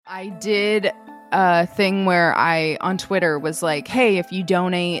I did a thing where I, on Twitter, was like, hey, if you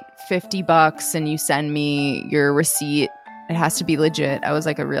donate $50 and you send me your receipt, it has to be legit. I was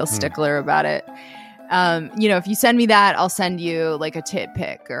like a real stickler about it. If you send me that, I'll send you like a tit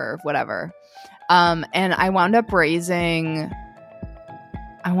pic or whatever. And I wound up raising,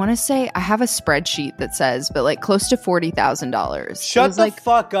 I want to say, I have a spreadsheet that says, but like close to $40,000. Shut the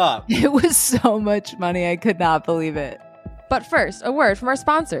fuck up. It was so much money. I could not believe it. But first, a word from our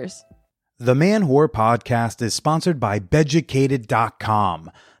sponsors. The Man Whore Podcast is sponsored by Beducated.com,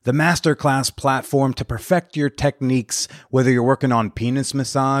 the masterclass platform to perfect your techniques, whether you're working on penis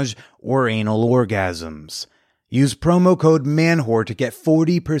massage or anal orgasms. Use promo code MANWHORE to get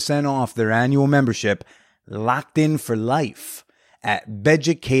 40% off their annual membership, locked in for life, at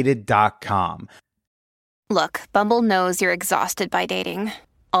Beducated.com. Look, Bumble knows you're exhausted by dating.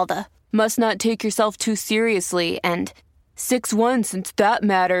 All the, must not take yourself too seriously, and 6'1" since that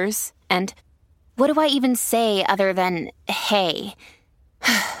matters. And what do I even say other than, hey?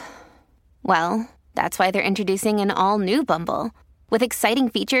 Well, that's why they're introducing an all-new Bumble, with exciting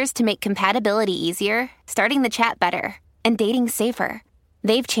features to make compatibility easier, starting the chat better, and dating safer.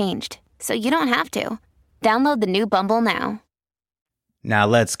 They've changed, so you don't have to. Download the new Bumble now. Now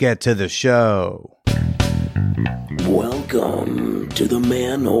let's get to the show. Welcome to the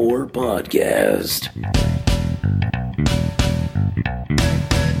Man Whore Podcast.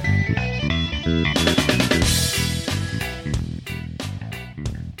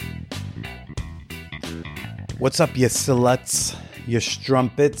 What's up, you sluts, you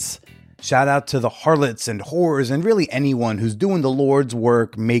strumpets? Shout out to the harlots and whores and really anyone who's doing the Lord's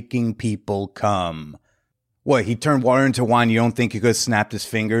work making people come. What, he turned water into wine? You don't think he could have snapped his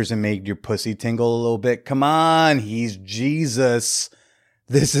fingers and made your pussy tingle a little bit? Come on, he's Jesus.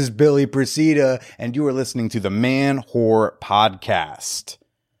 This is Billy Presida, and you are listening to the Man Whore Podcast.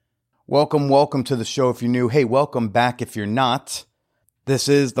 Welcome to the show if you're new. Hey, welcome back if you're not. This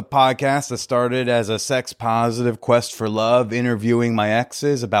is the podcast that started as a sex-positive quest for love, interviewing my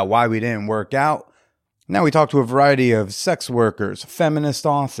exes about why we didn't work out. Now we talk to a variety of sex workers, feminist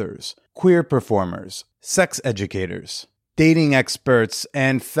authors, queer performers, sex educators, dating experts,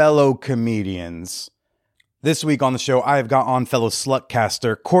 and fellow comedians. This week on the show, I have got on fellow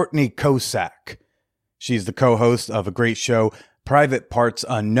slutcaster Courtney Kocak. She's the co-host of a great show, Private Parts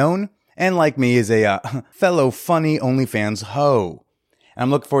Unknown, and like me is a fellow funny OnlyFans hoe. I'm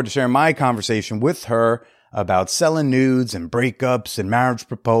looking forward to sharing my conversation with her about selling nudes and breakups and marriage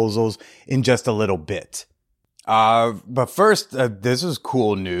proposals in just a little bit. But first, this is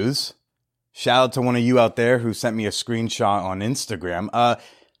cool news. Shout out to one of you out there who sent me a screenshot on Instagram.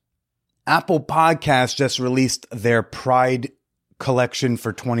 Apple Podcasts just released their Pride collection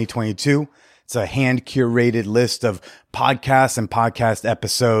for 2022. It's a hand-curated list of podcasts and podcast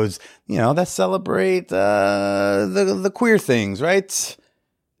episodes, that celebrate the queer things, right?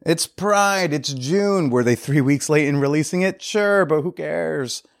 It's Pride. It's June. Were they 3 weeks late in releasing it? Sure, but who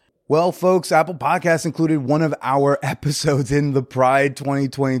cares? Well, folks, Apple Podcasts included one of our episodes in the Pride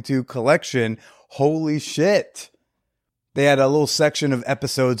 2022 collection. Holy shit. They had a little section of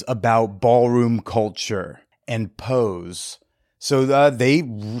episodes about ballroom culture and pose. So they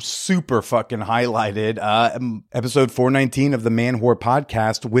super fucking highlighted episode 419 of the Man Whore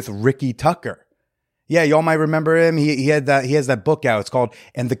Podcast with Ricky Tucker. Yeah, y'all might remember him. He has that book out. It's called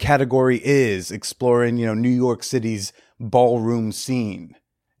 "And the Category Is," exploring New York City's ballroom scene.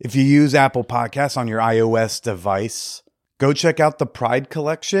 If you use Apple Podcasts on your iOS device, go check out the Pride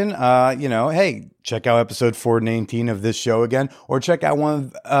collection. Hey, check out episode 419 of this show again, or check out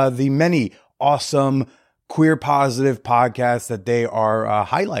one of the many awesome queer positive podcasts that they are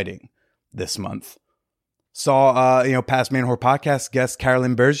highlighting this month. Saw, past Man Whore Podcast guest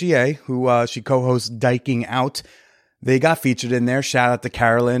Carolyn Bergier, who she co-hosts Diking Out. They got featured in there. Shout out to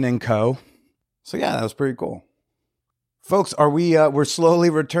Carolyn and co. So yeah, that was pretty cool. Folks, we're slowly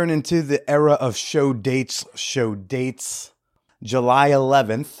returning to the era of show dates. July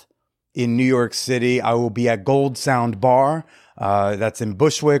 11th in New York City, I will be at Gold Sound Bar. That's in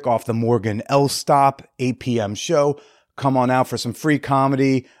Bushwick off the Morgan L stop, 8 p.m. show. Come on out for some free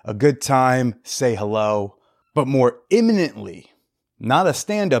comedy, a good time, say hello. But more imminently, not a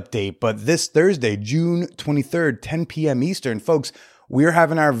stand-up date, but this Thursday, June 23rd, 10 p.m. Eastern, folks, we're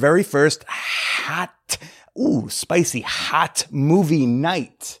having our very first spicy hot movie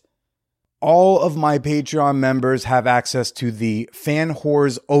night. All of my Patreon members have access to the Fan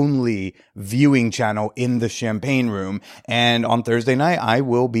Whores Only viewing channel in the Champagne Room. And on Thursday night, I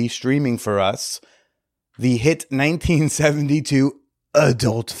will be streaming for us the hit 1972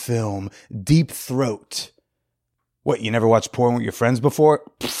 adult film, Deep Throat. What, you never watched porn with your friends before?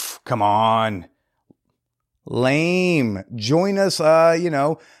 Pfft, Come on. Lame. Join us,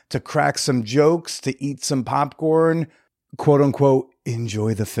 to crack some jokes, to eat some popcorn, quote unquote,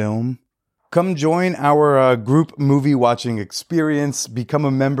 enjoy the film. Come join our group movie watching experience. Become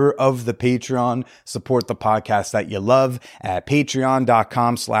a member of the Patreon. Support the podcast that you love at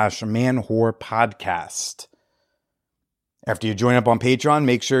patreon.com/manwhorepodcast. After you join up on Patreon,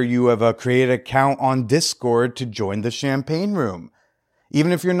 make sure you have created an account on Discord to join the Champagne Room.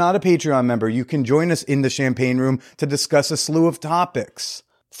 Even if you're not a Patreon member, you can join us in the Champagne Room to discuss a slew of topics.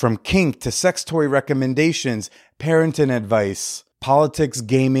 From kink to sex toy recommendations, parenting advice, politics,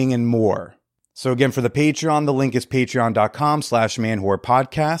 gaming, and more. So again, for the Patreon, the link is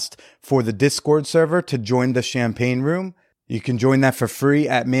patreon.com/manwhorepodcast. For the Discord server to join the Champagne Room, you can join that for free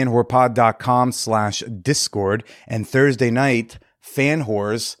at manwhorepod.com/discord. And Thursday night, fan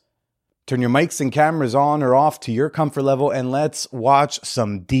whores, turn your mics and cameras on or off to your comfort level and let's watch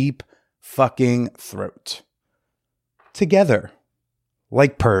some deep fucking throat. Together.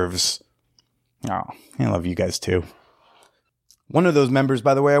 Like pervs. Oh, I love you guys too. One of those members,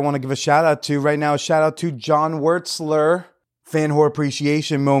 by the way, I want to give a shout out to right now. A shout out to John Wertzler. Fan whore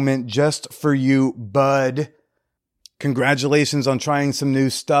appreciation moment just for you, bud. Congratulations on trying some new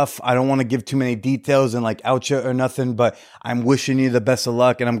stuff. I don't want to give too many details and out you or nothing, but I'm wishing you the best of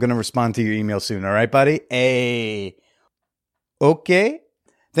luck and I'm going to respond to your email soon. All right, buddy? Hey. Okay.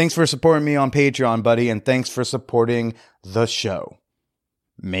 Thanks for supporting me on Patreon, buddy, and thanks for supporting the show.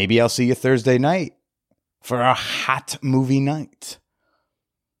 Maybe I'll see you Thursday night for a hot movie night.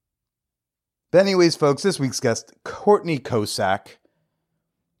 But anyways, folks, this week's guest, Courtney Kocak.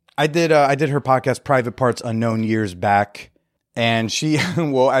 I did her podcast, Private Parts Unknown, years back. And she,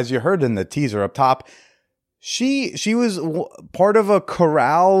 well, as you heard in the teaser up top, she was part of a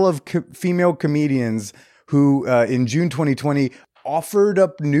corral of female comedians who, in June 2020, offered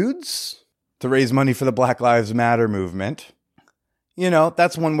up nudes to raise money for the Black Lives Matter movement.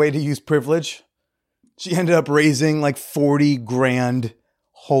 That's one way to use privilege. She ended up raising $40,000.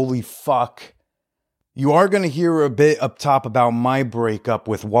 Holy fuck. You are going to hear a bit up top about my breakup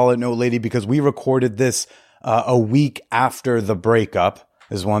with Wallet Note Lady because we recorded this a week after the breakup.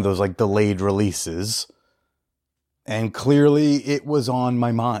 This is one of those delayed releases. And clearly it was on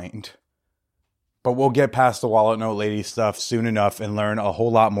my mind. But we'll get past the Wallet Note Lady stuff soon enough and learn a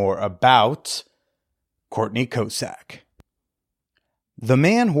whole lot more about Courtney Kocak. The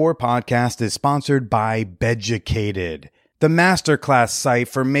Man Whore Podcast is sponsored by Beducated, the masterclass site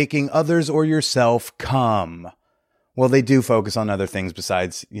for making others or yourself come. Well, they do focus on other things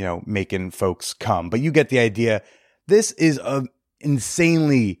besides, making folks come. But you get the idea. This is an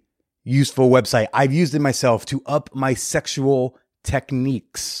insanely useful website. I've used it myself to up my sexual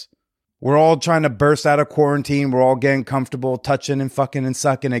techniques. We're all trying to burst out of quarantine. We're all getting comfortable touching and fucking and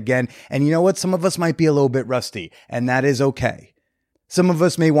sucking again. And you know what? Some of us might be a little bit rusty, and that is okay. Some of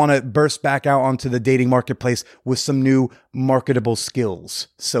us may want to burst back out onto the dating marketplace with some new marketable skills,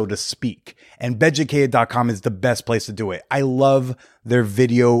 so to speak. And Beducated.com is the best place to do it. I love their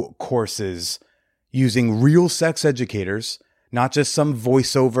video courses using real sex educators, not just some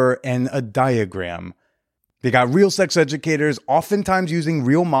voiceover and a diagram. They got real sex educators, oftentimes using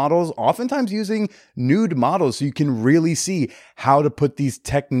real models, oftentimes using nude models, so you can really see how to put these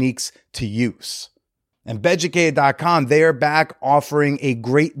techniques to use. And Beducated.com, they are back offering a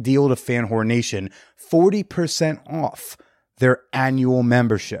great deal to Fan Whore Nation, 40% off their annual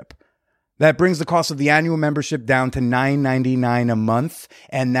membership. That brings the cost of the annual membership down to $9.99 a month,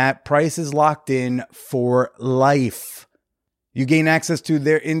 and that price is locked in for life. You gain access to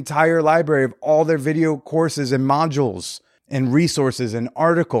their entire library of all their video courses and modules and resources and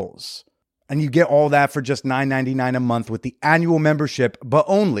articles. And you get all that for just $9.99 a month with the annual membership, but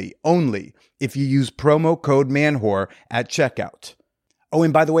only if you use promo code MANWHORE at checkout. Oh,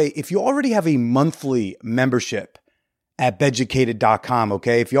 and by the way, if you already have a monthly membership at Beducated.com,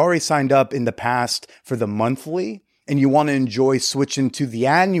 okay? If you already signed up in the past for the monthly and you want to enjoy switching to the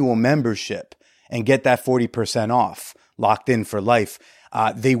annual membership and get that 40% off, locked in for life,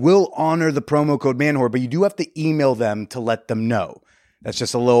 they will honor the promo code MANWHORE, but you do have to email them to let them know. That's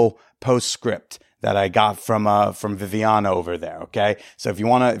just a little postscript that I got from Viviana over there. Okay. So if you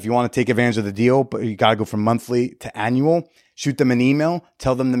want to take advantage of the deal, but you got to go from monthly to annual, shoot them an email,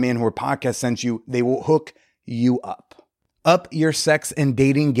 tell them the Man Whore Podcast sent you. They will hook you up. Up your sex and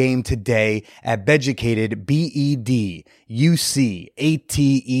dating game today at Beducated,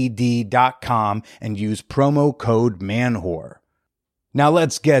 BEDUCATED.com and use promo code MANWHORE. Now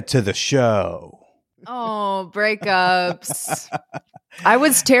let's get to the show. Oh, breakups. I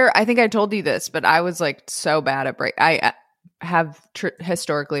think I told you this, but I was so bad at have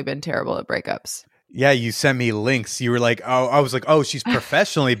historically been terrible at breakups. Yeah, you sent me links. You were like, oh, I was like, oh, she's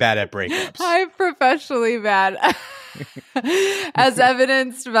professionally bad at breakups. I'm professionally bad, as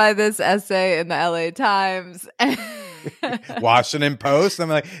evidenced by this essay in the LA Times. Washington Post. I'm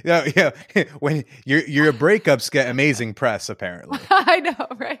like, yeah. When your breakups get amazing press, apparently. I know,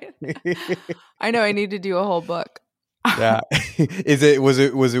 right? I know. I need to do a whole book. Yeah. Was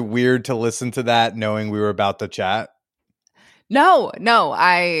it weird to listen to that knowing we were about to chat? No.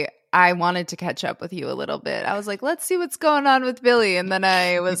 I wanted to catch up with you a little bit. I was like, let's see what's going on with Billy. And then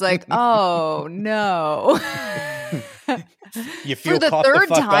I was like, oh, no. You feel for the caught third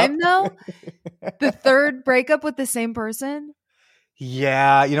the fuck time, up? though? The third breakup with the same person?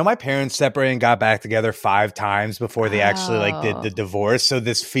 Yeah. My parents separated and got back together 5 times before they actually did the divorce. So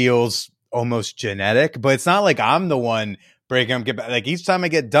this feels almost genetic, but it's not like I'm the one breaking up. Like each time I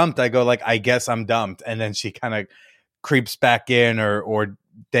get dumped, I go like, I guess I'm dumped. And then she kind of creeps back in or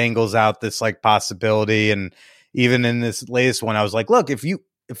dangles out this like possibility. And even in this latest one, I was like, look, if you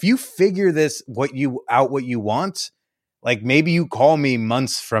figure what you want, like maybe you call me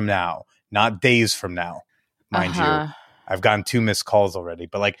months from now, not days from now, mind you. I've gotten 2 missed calls already,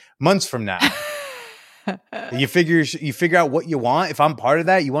 but like months from now, you figure out what you want. If I'm part of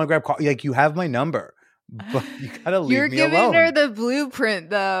that, you want to grab coffee, like you have my number. But you gotta leave You're me alone. giving her the blueprint,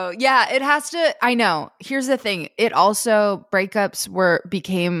 though. Yeah, it has to. I know. Here's the thing. It also breakups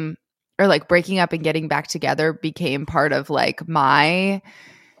became breaking up and getting back together became part of like my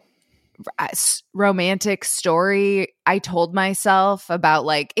romantic story. I told myself about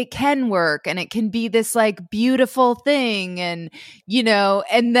like it can work and it can be this like beautiful thing, and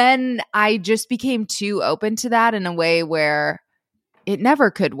and then I just became too open to that in a way where it never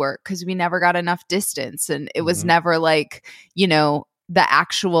could work because we never got enough distance, and it was never like, the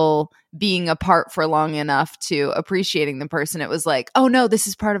actual being apart for long enough to appreciating the person. It was like, oh no, this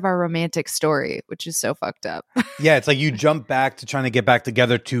is part of our romantic story, which is so fucked up. Yeah, it's like you jump back to trying to get back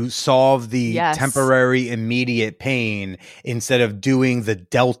together to solve the temporary immediate pain instead of doing the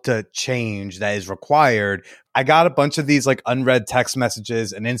delta change that is required. I got a bunch of these like unread text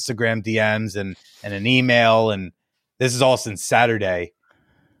messages and Instagram DMs and an email, and this is all since Saturday.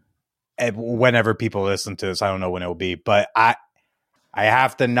 Whenever people listen to this, I don't know when it will be, but I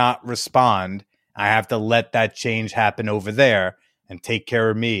have to not respond. I have to let that change happen over there and take care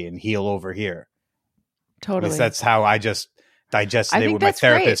of me and heal over here. Totally. That's how I just digested it with my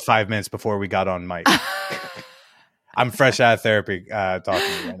therapist 5 minutes before we got on mic. I'm fresh out of therapy talking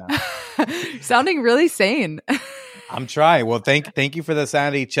to you right now. Sounding really sane. I'm trying. Well, thank you for the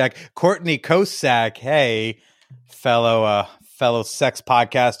sanity check. Courtney Kocak, hey, fellow sex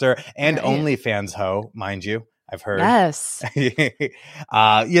podcaster and OnlyFans hoe, mind you. I've heard. Yes.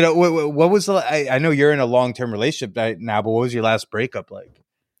 What was I know you're in a long-term relationship right now, but what was your last breakup like?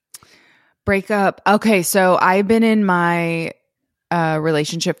 Okay, so I've been in my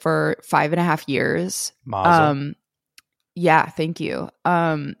relationship for 5.5 years. Mazel. Yeah, thank you.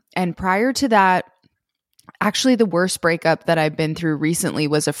 And prior to that, actually the worst breakup that I've been through recently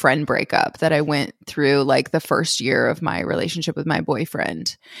was a friend breakup that I went through like the first year of my relationship with my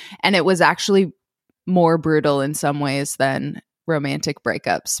boyfriend. And it was actually more brutal in some ways than romantic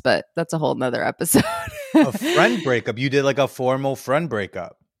breakups, but that's a whole nother episode. A friend breakup? You did like a formal friend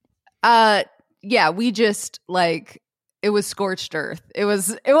breakup? Yeah, we just like, it was scorched earth. It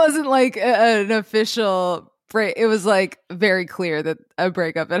wasn't like an official break. It was like very clear that a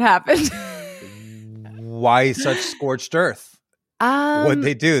breakup had happened. Why such scorched earth? What'd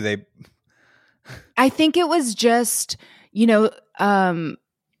they do? I think it was just,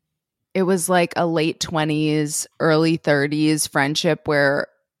 it was like a late 20s, early 30s friendship where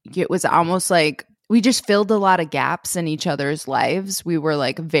it was almost like we just filled a lot of gaps in each other's lives. We were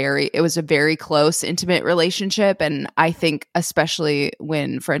like it was a very close, intimate relationship. And I think especially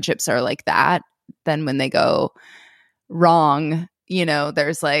when friendships are like that, then when they go wrong,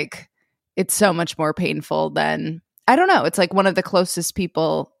 there's like, it's so much more painful than, I don't know. It's like one of the closest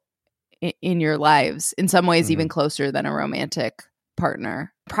people in your lives, in some ways, even closer than a romantic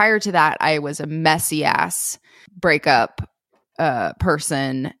partner. Prior to that, I was a messy ass breakup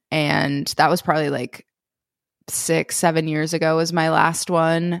person, and that was probably like 6-7 years ago was my last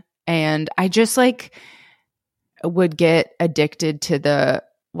one. And I just like would get addicted to the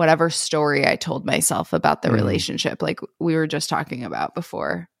whatever story I told myself about the relationship, like we were just talking about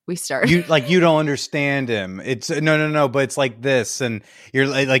before we started. You don't understand him. It's no, but it's like this, and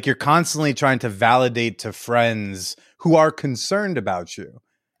you're constantly trying to validate to friends who are concerned about you.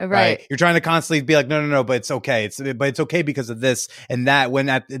 Right. You're trying to constantly be like, no, but it's okay. But it's okay because of this and that.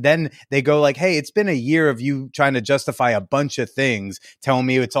 Then they go like, hey, it's been a year of you trying to justify a bunch of things, telling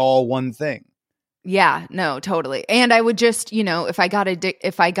me it's all one thing. Yeah, no, totally. And I would just, if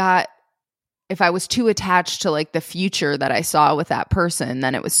I was too attached to like the future that I saw with that person,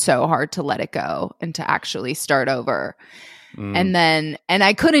 then it was so hard to let it go and to actually start over. And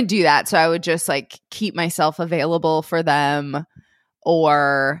I couldn't do that. So I would just like keep myself available for them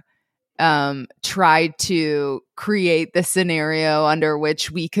or try to create the scenario under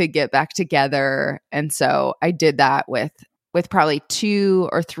which we could get back together. And so I did that with probably 2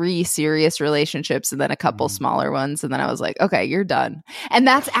 or 3 serious relationships and then a couple smaller ones. And then I was like, okay, you're done. And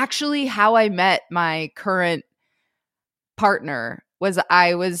that's actually how I met my current partner.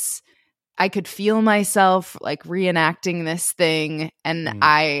 I could feel myself like reenacting this thing, and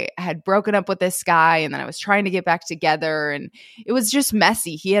I had broken up with this guy, and then I was trying to get back together, and it was just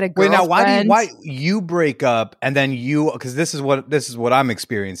messy. He had a girlfriend. Wait, now why you break up and then because this is what I'm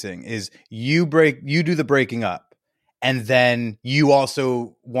experiencing is you do the breaking up, and then you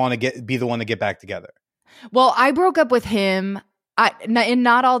also want to be the one to get back together. Well, I broke up with him. In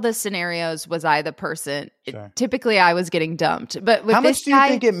not all the scenarios was I the person. Sure. Typically, I was getting dumped. But with how much this do you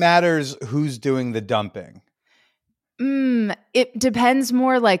think it matters who's doing the dumping? It depends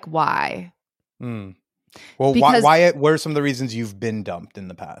more like why. Well, why? What are some of the reasons you've been dumped in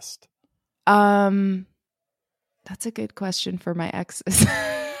the past? That's a good question for my exes.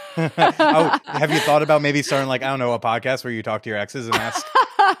 Have you thought about maybe starting like, I don't know, a podcast where you talk to your exes and ask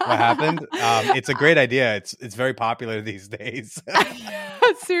what happened? It's a great idea. It's very popular these days.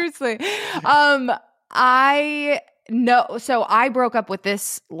 Seriously. I know. So I broke up with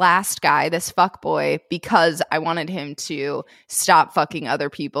this last guy, this fuckboy, because I wanted him to stop fucking other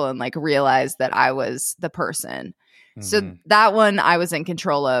people and like realize that I was the person. So that one I was in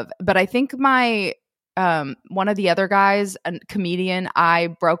control of. But I think my one of the other guys, a comedian, I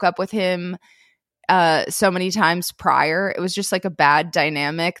broke up with him so many times prior. It was just like a bad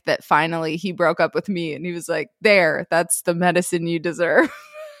dynamic that finally he broke up with me and he was like, there, that's the medicine you deserve.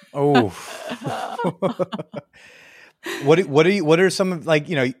 Oh. What are some of, like,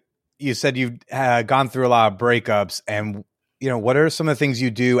 you said you've gone through a lot of breakups, and what are some of the things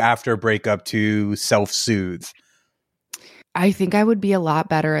you do after a breakup to self-soothe? I think I would be a lot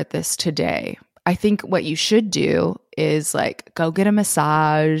better at this today. I think what you should do is like go get a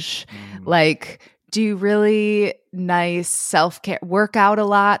massage, like do really nice self-care, work out a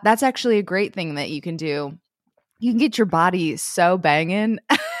lot. That's actually a great thing that you can do. You can get your body so banging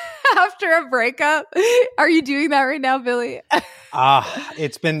after a breakup. Are you doing that right now, Billy?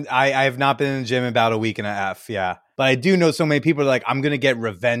 It's been, I have not been in the gym in about a week and a half. Yeah. But I do know so many people are like, I'm going to get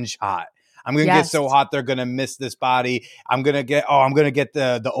revenge hot. I'm going to get so hot they're going to miss this body. I'm going to get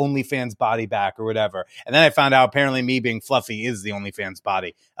the OnlyFans body back or whatever. And then I found out apparently me being fluffy is the OnlyFans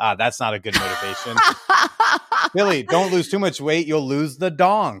body. That's not a good motivation. Billy, don't lose too much weight. You'll lose the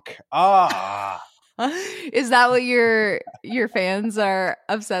donk. Is that what your fans are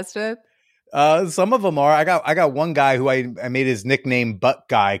obsessed with? Some of them are. I got one guy who I made his nickname Butt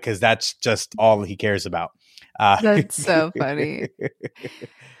Guy because that's just all he cares about. That's so funny.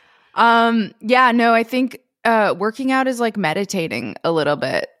 Yeah, no, I think working out is like meditating a little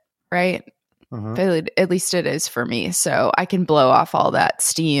bit, right? At least it is for me. So I can blow off all that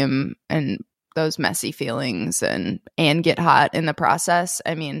steam and those messy feelings and get hot in the process.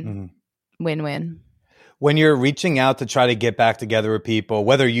 I mean, win-win. When you're reaching out to try to get back together with people,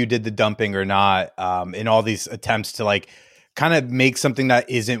 whether you did the dumping or not, in all these attempts to like kind of make something that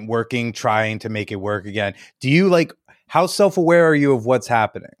isn't working, trying to make it work again, do you like, how self-aware are you of what's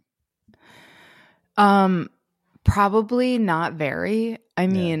happening? Probably not very. I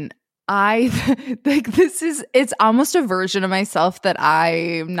mean, I like it's almost a version of myself that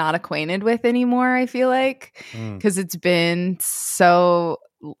I'm not acquainted with anymore, I feel like, because it's been so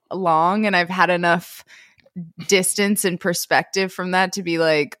long and I've had enough distance and perspective from that to be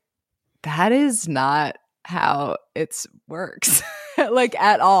like, that is not how it works like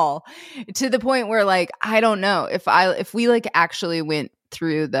at all, to the point where like, I don't know if we like actually went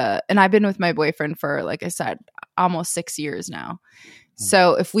through and I've been with my boyfriend for, like I said, almost 6 years now.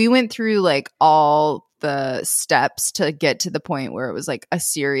 So if we went through like all the steps to get to the point where it was like a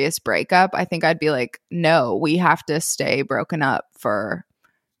serious breakup, I think I'd be like, no, we have to stay broken up for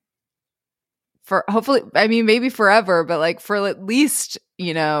hopefully, I mean, maybe forever, but like for at least,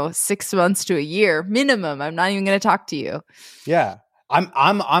 6 months to a year minimum. I'm not even going to talk to you. Yeah.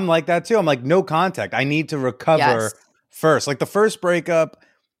 I'm like that too. I'm like, no contact. I need to recover first. Like the first breakup,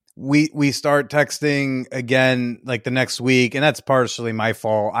 we start texting again like the next week, and that's partially my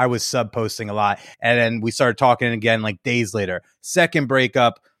fault. I was sub posting a lot, and then we started talking again like days later. Second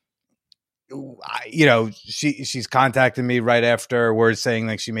breakup, she's contacted me right afterwards saying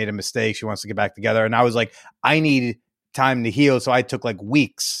like she made a mistake, she wants to get back together, and I was like, I need time to heal, so I took like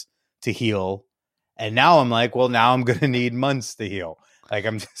weeks to heal, and now I'm like, well, now I'm gonna need months to heal. Like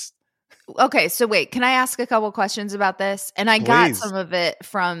I'm just okay. So wait, can I ask a couple questions about this? And I got some of it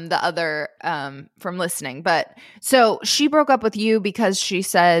from the other from listening, but so she broke up with you because she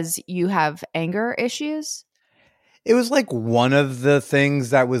says you have anger issues. It was like one of the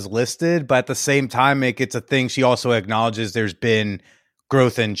things that was listed, but at the same time, it's a thing she also acknowledges there's been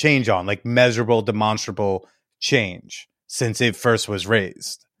growth and change on, like measurable, demonstrable change since it first was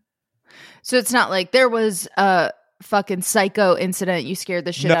raised. So it's not like there was a fucking psycho incident, you scared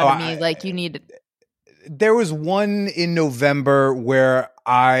the shit out of me, like you needed. There was one in November where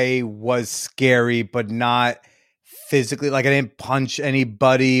I was scary, but not physically, like I didn't punch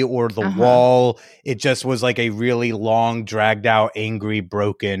anybody or the wall. It just was like a really long, dragged out, angry,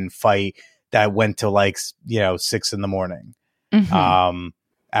 broken fight that went to like 6 a.m.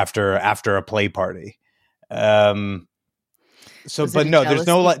 After a play party. There's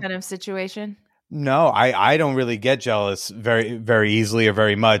no like kind of situation. No, I don't really get jealous very, very easily or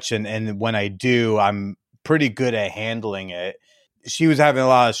very much, and when I do, I'm pretty good at handling it. She was having a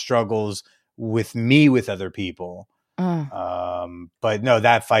lot of struggles with me with other people. But no,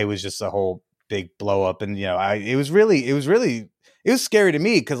 that fight was just a whole big blow up. And, it was scary to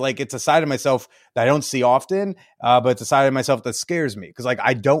me because like, it's a side of myself that I don't see often. But it's a side of myself that scares me because like,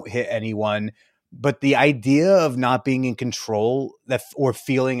 I don't hit anyone, but the idea of not being in control or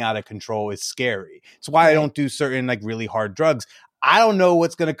feeling out of control is scary. It's why I don't do certain like really hard drugs. I don't know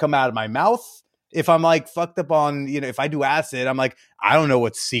what's going to come out of my mouth. If I'm like fucked up on, if I do acid, I'm like, I don't know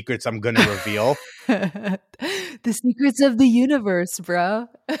what secrets I'm going to reveal. The secrets of the universe, bro.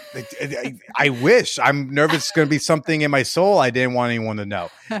 I wish. I'm nervous it's going to be something in my soul I didn't want anyone to know.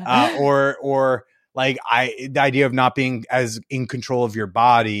 Or like the idea of not being as in control of your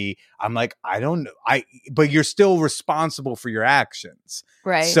body. I'm like, I don't know. But you're still responsible for your actions.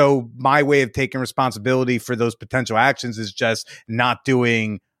 Right. So my way of taking responsibility for those potential actions is just not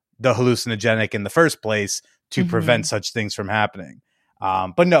doing the hallucinogenic in the first place to prevent such things from happening.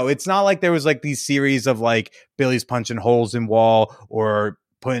 But no, it's not like there was like these series of like Billy's punching holes in wall or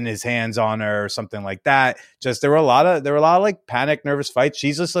putting his hands on her or something like that. Just there were a lot of like panic, nervous fights.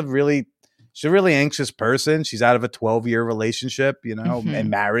 She's just a really anxious person. She's out of a 12-year relationship,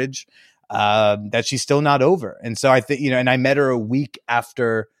 and marriage that she's still not over. And so I think, and I met her a week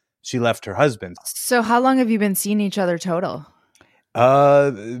after she left her husband. So how long have you been seeing each other total?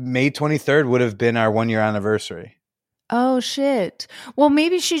 May 23rd would have been our 1-year anniversary. Oh shit. Well,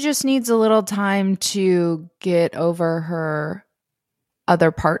 maybe she just needs a little time to get over her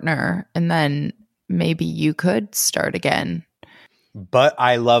other partner, and then maybe you could start again. But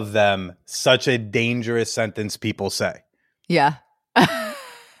I love them. Such a dangerous sentence people say. Yeah.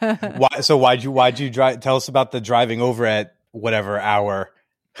 Why'd you drive? Tell us about the driving over at whatever hour.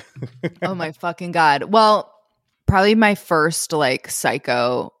 Oh my fucking God. Well, probably my first like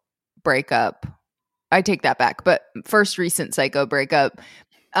psycho breakup. I take that back, but first recent psycho breakup.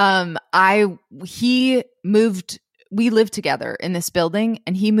 We lived together in this building,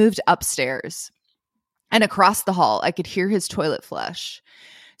 and he moved upstairs, and across the hall I could hear his toilet flush.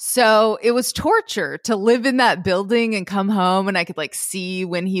 So it was torture to live in that building and come home, and I could like see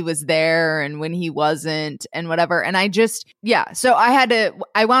when he was there and when he wasn't and whatever. And so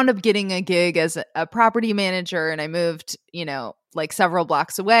I wound up getting a gig as a property manager, and I moved, like several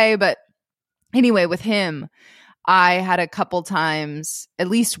blocks away. But anyway, with him, I had a couple times, at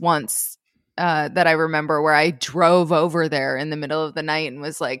least once, that I remember where I drove over there in the middle of the night and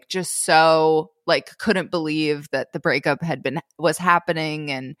was like, just so like couldn't believe that the breakup was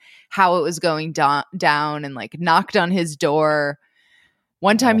happening and how it was going down, and like knocked on his door.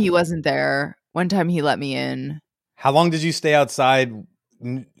 One time he wasn't there. One time he let me in. How long did you stay outside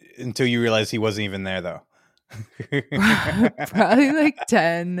until you realized he wasn't even there though? Probably like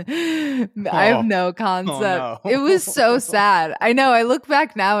 10. I have no concept. No. It was so sad. I know. I look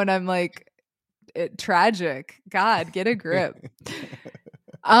back now and I'm like, tragic. God, get a grip.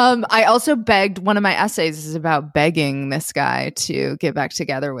 I also begged, one of my essays is about begging this guy to get back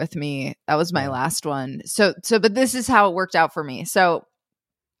together with me. That was my last one. But this is how it worked out for me. So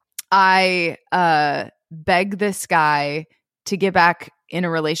I begged this guy to get back in a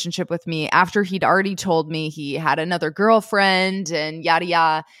relationship with me after he'd already told me he had another girlfriend and yada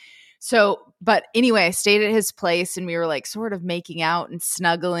yada. So But anyway, I stayed at his place and we were like sort of making out and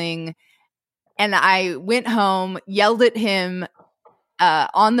snuggling. And I went home, yelled at him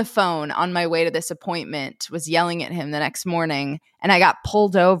on the phone on my way to this appointment, was yelling at him the next morning. And I got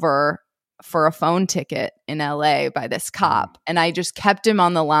pulled over for a phone ticket in LA by this cop. And I just kept him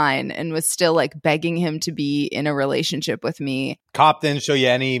on the line and was still like begging him to be in a relationship with me. Cop didn't show you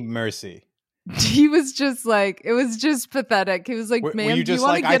any mercy. He was just like, it was just pathetic. He was like, ma'am, do you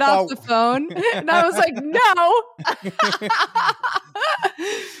want to get off the phone? And I was like, no.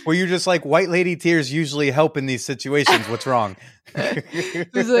 Were you just like, white lady tears usually help in these situations? What's wrong? He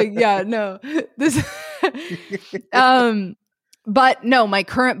was like, yeah, no. But no, my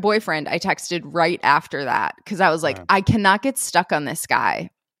current boyfriend, I texted right after that because I was like, I cannot get stuck on this guy.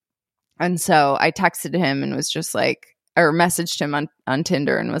 And so I texted him and was just like, or messaged him on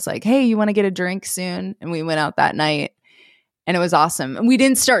Tinder and was like, hey, you want to get a drink soon? And we went out that night and it was awesome. And we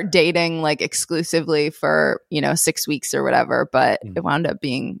didn't start dating like exclusively for, 6 weeks or whatever, but it wound up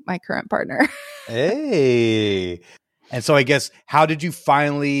being my current partner. Hey. And so I guess, how did you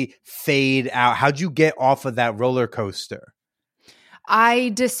finally fade out? How'd you get off of that roller coaster? I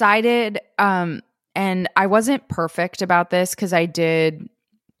decided, and I wasn't perfect about this because I did,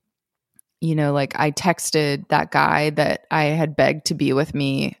 I texted that guy that I had begged to be with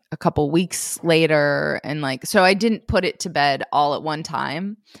me a couple weeks later. And so I didn't put it to bed all at one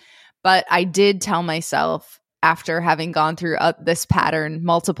time. But I did tell myself after having gone through this pattern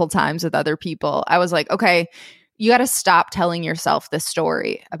multiple times with other people, I was like, okay, you got to stop telling yourself this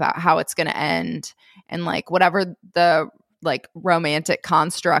story about how it's going to end. And whatever the romantic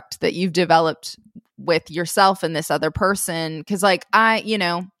construct that you've developed with yourself and this other person. Cause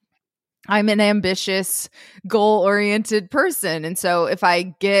I'm an ambitious, goal-oriented person. And so if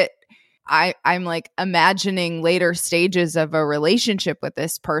I'm imagining later stages of a relationship with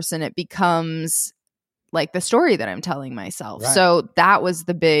this person, it becomes like the story that I'm telling myself. Right. So that was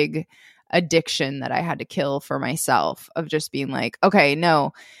the big addiction that I had to kill for myself of just being like, okay,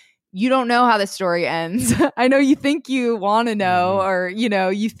 no, you don't know how the story ends. I know you think you want to know, or,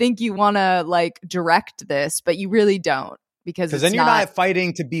 you think you want to direct this, but you really don't. Because then you're not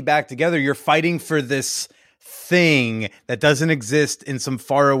fighting to be back together. You're fighting for this thing that doesn't exist in some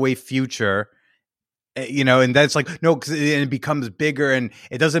faraway future, and that's no, because it becomes bigger, and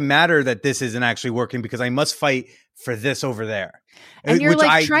it doesn't matter that this isn't actually working because I must fight for this over there, and you're which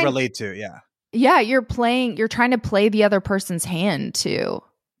I relate to. Yeah. Yeah. You're trying to play the other person's hand too,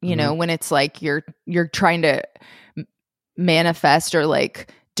 when it's you're trying to manifest or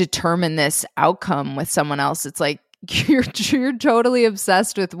determine this outcome with someone else. It's you're totally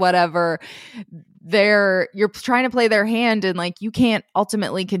obsessed with whatever you're trying to play their hand, and you can't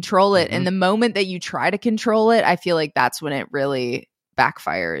ultimately control it. And the moment that you try to control it, I feel like that's when it really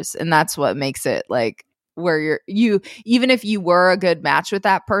backfires. And that's what makes it where you even if you were a good match with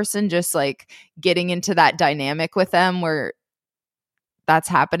that person, just getting into that dynamic with them where that's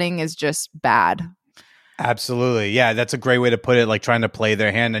happening is just bad. Absolutely. Yeah, that's a great way to put it, trying to play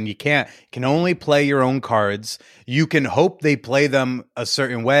their hand. And you can only play your own cards. You can hope they play them a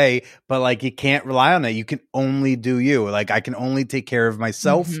certain way, but you can't rely on it. You can only do you. I can only take care of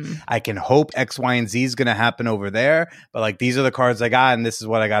myself. I can hope X, Y, and Z is going to happen over there. But these are the cards I got, and this is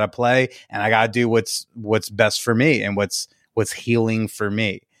what I got to play. And I got to do what's best for me and what's healing for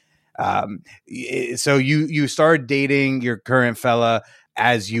me. So you started dating your current fella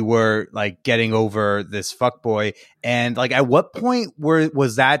as you were getting over this fuckboy, and at what point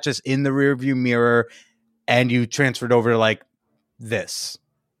was that just in the rearview mirror and you transferred over to this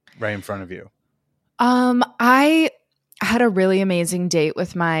right in front of you? I had a really amazing date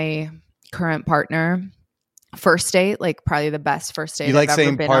with my current partner. First date, probably the best first date. You I've ever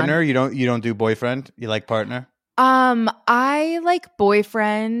saying been partner? On. You don't do boyfriend? You like partner? I like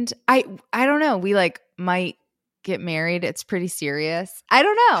boyfriend. I don't know. We might get married. It's pretty serious. I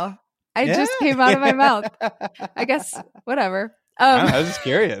don't know. I just came out of my mouth. I guess whatever. I was just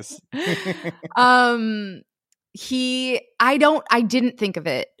curious. I didn't think of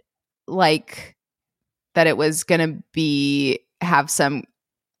it that it was gonna have some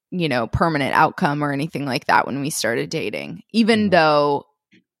permanent outcome or anything like that when we started dating, even though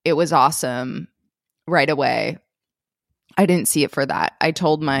it was awesome right away. I didn't see it for that. I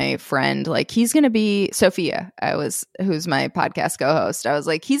told my friend, he's going to be Sophia, who's my podcast co-host. I was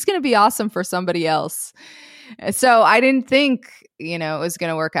like, he's going to be awesome for somebody else. So I didn't think, it was going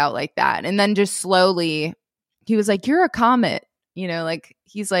to work out like that. And then just slowly he was like, you're a comet,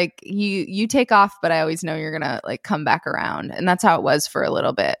 he's like, you take off, but I always know you're going to come back around. And that's how it was for a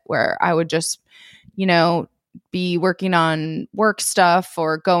little bit, where I would just, be working on work stuff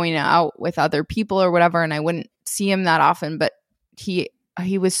or going out with other people or whatever, and I wouldn't see him that often, but he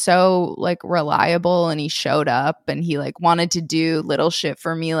was so like reliable, and he showed up, and he like wanted to do little shit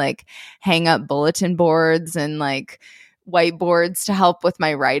for me, like hang up bulletin boards and like whiteboards to help with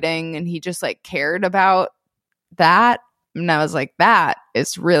my writing, and he just like cared about that. And I was like, that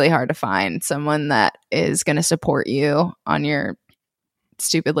is really hard to find, someone that is going to support you on your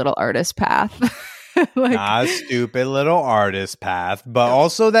stupid little artist path. Like, stupid little artist path, but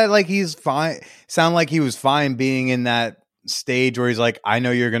also that like he's fine. Sound like he was fine being in that stage where he's like, I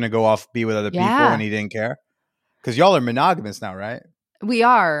know you're gonna go off be with other people, and he didn't care because y'all are monogamous now, right? We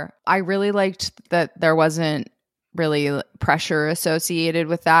are. I really liked that there wasn't really pressure associated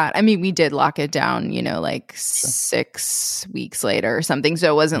with that. I mean, we did lock it down, you know, like 6 weeks later or something,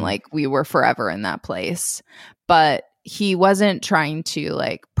 so it wasn't like we were forever in that place, but he wasn't trying to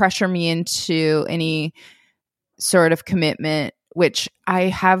like pressure me into any sort of commitment, which I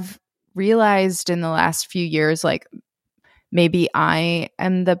have realized in the last few years, like maybe I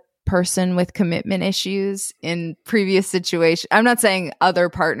am the person with commitment issues in previous situations. I'm not saying other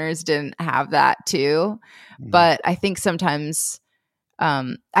partners didn't have that too, but I think sometimes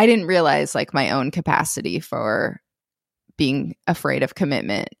I didn't realize like my own capacity for being afraid of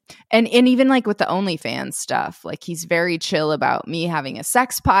commitment. And even like with the OnlyFans stuff, like he's very chill about me having a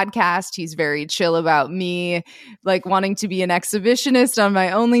sex podcast. He's very chill about me like wanting to be an exhibitionist on my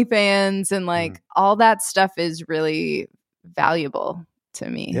OnlyFans, and like all that stuff is really valuable to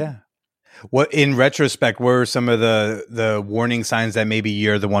me. Yeah. What in retrospect were some of the warning signs that maybe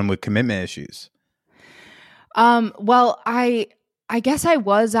you're the one with commitment issues? Well, I guess I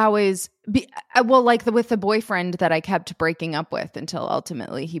was always with the boyfriend that I kept breaking up with until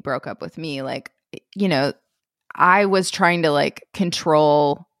ultimately he broke up with me. Like, you know, I was trying to like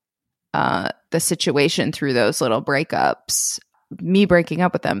control the situation through those little breakups. Me breaking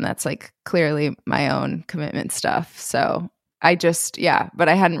up with them, that's like clearly my own commitment stuff. So I just, but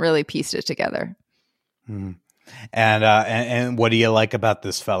I hadn't really pieced it together. And what do you like about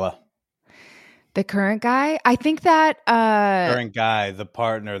this fella? The current guy? I think that current guy, the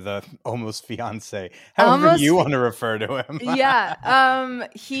partner, the almost fiance, however you want to refer to him.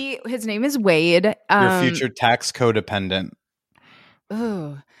 His name is Wade. Your future tax codependent.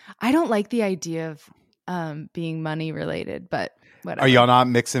 Ooh, I don't like the idea of being money related, but whatever. Are y'all not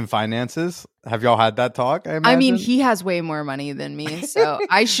mixing finances? Have y'all had that talk? I mean, he has way more money than me, so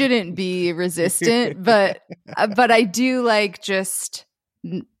I shouldn't be resistant. But I do like just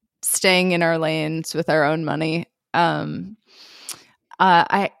staying in our lanes with our own money. I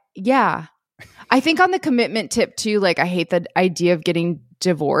think on the commitment tip too, like I hate the idea of getting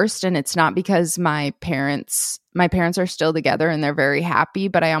divorced, and it's not because my parents are still together and they're very happy,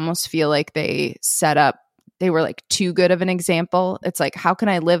 but I almost feel like they were like too good of an example. It's like, how can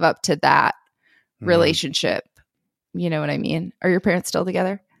I live up to that relationship? You know what I mean? Are your parents still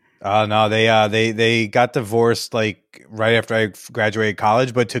together? No, they got divorced like right after I graduated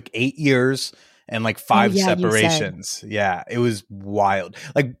college, but it took 8 years and like 5 separations. Yeah, it was wild.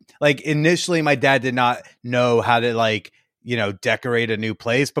 Like initially, my dad did not know how to like, you know, decorate a new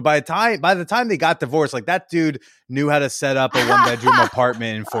place, but by the time they got divorced, like that dude knew how to set up a 1-bedroom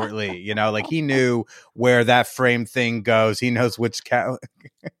apartment in Fort Lee. You know, like he knew where that frame thing goes. He knows which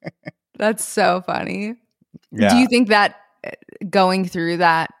That's so funny. Yeah. Do you think that going through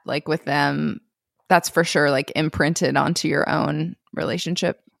that, like with them, that's for sure like imprinted onto your own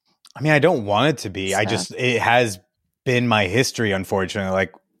relationship? I mean, I don't want it to be. It has been my history, unfortunately.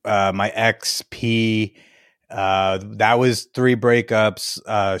 Like my ex P, that was 3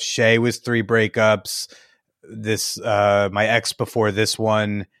 breakups. Shay was 3 breakups. This my ex before this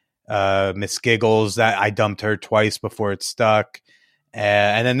one, Miss Giggles, that I dumped her twice before it stuck.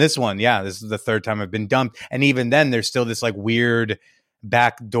 And then this one, this is the 3rd time I've been dumped. And even then, there's still this like weird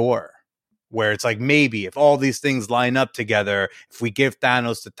back door where it's like, maybe if all these things line up together, if we give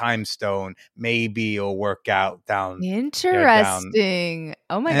Thanos the time stone, maybe it'll work out down. Interesting. Down.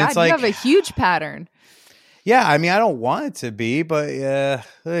 Oh my God, you have a huge pattern. Yeah, I mean, I don't want it to be, but hey,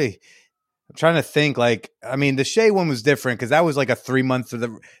 I'm trying to think. Like, I mean, the Shay one was different because that was like a 3-month.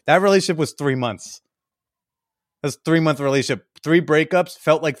 That relationship was 3 months. That's a 3-month relationship. 3 breakups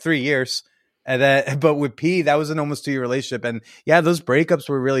felt like 3 years. And then, but with P, that was an almost 2-year relationship. And yeah, those breakups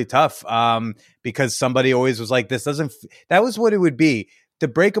were really tough because somebody always was like, this doesn't, that was what it would be. The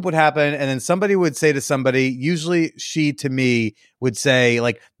breakup would happen. And then somebody would say to somebody, usually she to me would say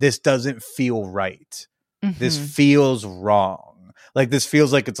like, this doesn't feel right. Mm-hmm. This feels wrong. Like this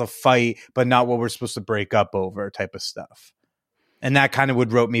feels like it's a fight, but not what we're supposed to break up over type of stuff. And that kind of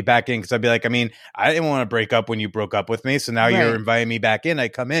would rope me back in because I'd be like, I mean, I didn't want to break up when you broke up with me. So now you're inviting me back in. I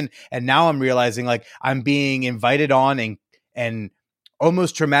come in and now I'm realizing like I'm being invited on and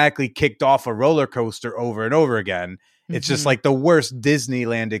almost traumatically kicked off a roller coaster over and over again. It's just like the worst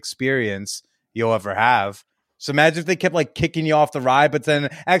Disneyland experience you'll ever have. So imagine if they kept like kicking you off the ride, but then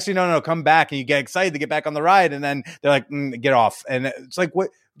actually, no, come back and you get excited to get back on the ride. And then they're like, get off. And it's like, what?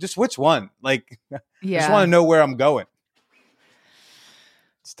 Just which one? Like, I just want to know where I'm going.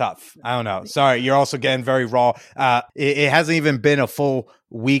 It's tough. I don't know. Sorry. You're also getting very raw. It hasn't even been a full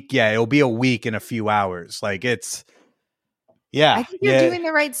week yet. It'll be a week in a few hours. Like it's, I think you're doing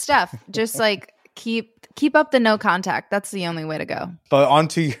the right stuff. Just like keep up the no contact. That's the only way to go.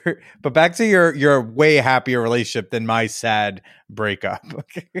 But back to your way happier relationship than my sad breakup.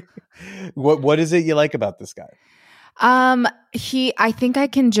 What is it you like about this guy? I think I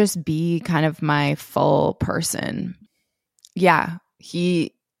can just be kind of my full person. Yeah.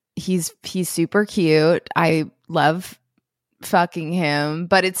 He's super cute. I love fucking him,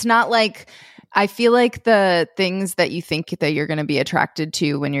 but it's not like I feel like the things that you think that you're going to be attracted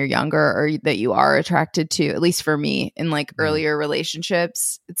to when you're younger or that you are attracted to, at least for me in like earlier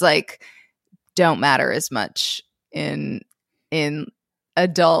relationships, it's like don't matter as much in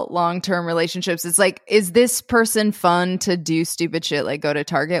adult long-term relationships. It's like, is this person fun to do stupid shit like go to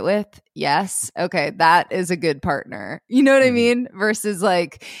Target with? Yes. Okay, that is a good partner. You know what I mean? Versus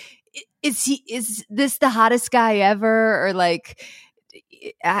like, is this the hottest guy ever? Or like,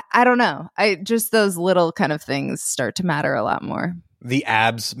 I don't know. Just those little kind of things start to matter a lot more. The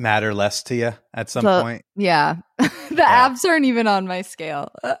abs matter less to you at some point. Yeah. Abs aren't even on my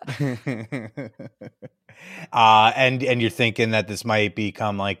scale. And you're thinking that this might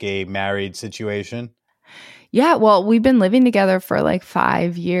become like a married situation? Yeah, well, we've been living together for like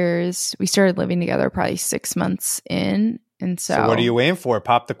 5 years. We started living together probably 6 months in. And so what are you waiting for?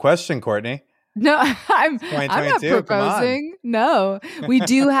 Pop the question, Courtney. No, I'm not proposing. No, we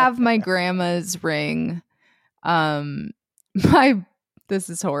do have my grandma's ring. This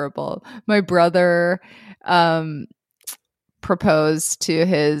is horrible. My brother proposed to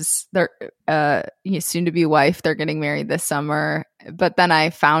his soon to be wife. They're getting married this summer. But then I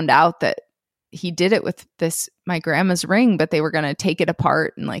found out that he did it with my grandma's ring, but they were going to take it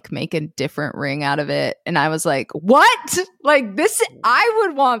apart and like make a different ring out of it. And I was like, what? Like this, I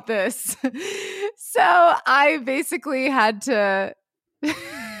would want this. So I basically had to,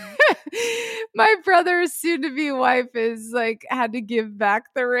 my brother's soon to be wife had to give back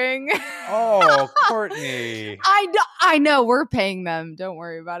the ring. Oh, Courtney. I know we're paying them. Don't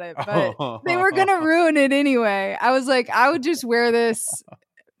worry about it. But they were going to ruin it anyway. I was like, I would just wear this.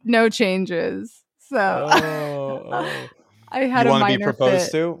 No changes. So I had a minor fit. You want to be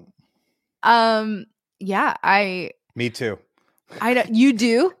proposed to? Yeah, Me too. You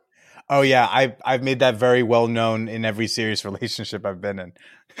do? Oh yeah, I've made that very well known in every serious relationship I've been in.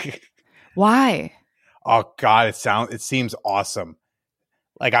 Why? Oh God, it seems awesome.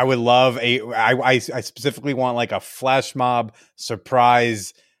 Like I would love I specifically want like a flash mob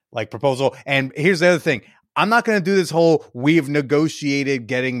surprise like proposal. And here's the other thing. I'm not going to do this whole we've negotiated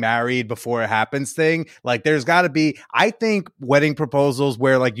getting married before it happens thing. Like there's got to be, I think wedding proposals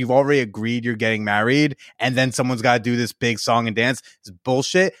where like you've already agreed you're getting married and then someone's got to do this big song and dance is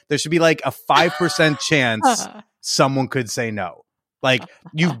bullshit. There should be like a 5% chance someone could say no. Like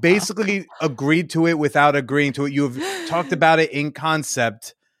you've basically agreed to it without agreeing to it. You've talked about it in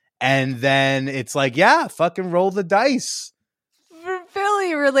concept and then it's like, yeah, fucking roll the dice.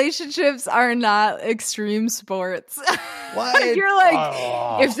 Philly, relationships are not extreme sports. What? You're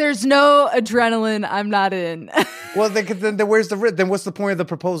like, if there's no adrenaline, I'm not in. Well, then where's then what's the point of the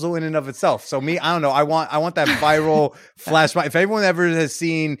proposal in and of itself? So me, I don't know. I want that viral flash mob. If everyone ever has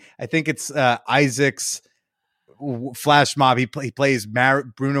seen, I think it's Isaac's flash mob. He plays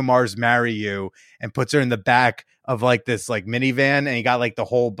Bruno Mars' "Marry You" and puts her in the back of like this like minivan, and he got like the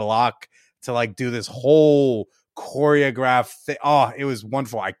whole block to like do this whole choreographed thing. Oh, it was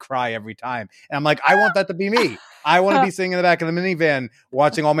wonderful. I cry every time. And I'm like, I want that to be me. I want to be sitting in the back of the minivan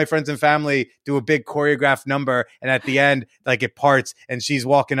watching all my friends and family do a big choreographed number. And at the end, like it parts and she's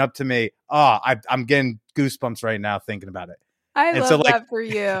walking up to me. Oh, I'm getting goosebumps right now thinking about it. I love that for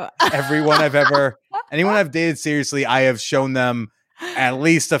you. Anyone I've dated seriously, I have shown them at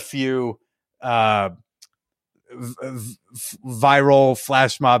least a few viral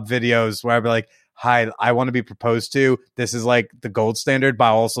flash mob videos where I'd be like, hi, I want to be proposed to. This is like the gold standard, but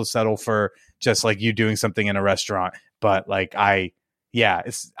I'll also settle for just like you doing something in a restaurant. But like, I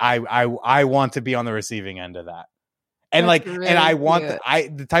want to be on the receiving end of that. And that's like, really and I want,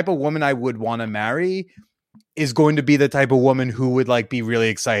 the type of woman I would want to marry is going to be the type of woman who would like be really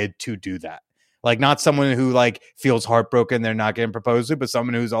excited to do that. Like not someone who like feels heartbroken they're not getting proposed to, but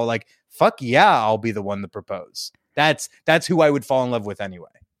someone who's all like, fuck yeah, I'll be the one to propose. That's who I would fall in love with anyway.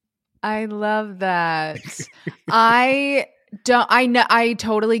 I love that. I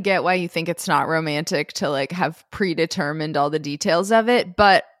totally get why you think it's not romantic to like have predetermined all the details of it,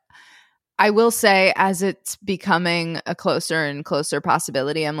 but I will say as it's becoming a closer and closer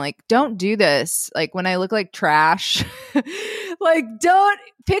possibility, I'm like, don't do this. Like when I look like trash, like don't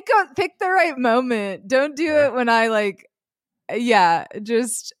pick the right moment. Don't do it when I like,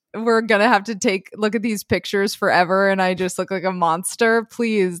 just we're going to have to look at these pictures forever and I just look like a monster.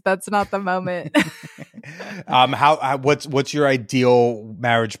 Please, that's not the moment. What's your ideal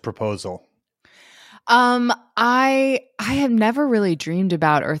marriage proposal? I have never really dreamed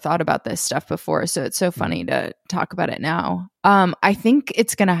about or thought about this stuff before, so it's so funny to talk about it now. I think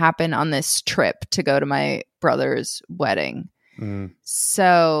it's going to happen on this trip to go to my brother's wedding.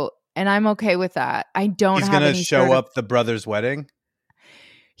 So, and I'm okay with that. He's going to show up the brother's wedding?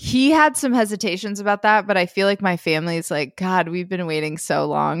 He had some hesitations about that, but I feel like my family's like, God, we've been waiting so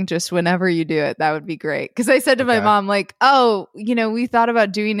long. Just whenever you do it, that would be great. Because I said to my mom, like, oh, we thought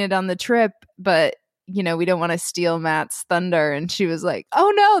about doing it on the trip, but we don't want to steal Matt's thunder. And she was like,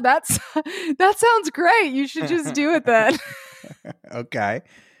 oh no, that sounds great. You should just do it then. Okay.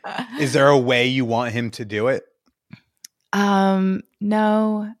 Is there a way you want him to do it?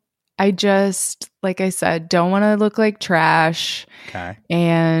 No. I just, like I said, don't want to look like trash. Okay.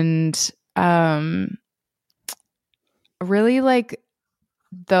 And really like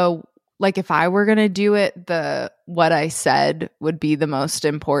if I were going to do it, what I said would be the most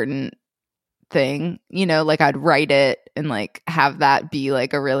important thing. Like I'd write it and like have that be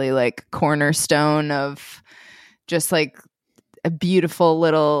like a really like cornerstone of just like a beautiful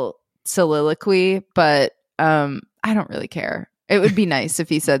little soliloquy. But I don't really care. It would be nice if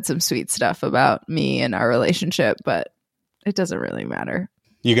he said some sweet stuff about me and our relationship, but it doesn't really matter.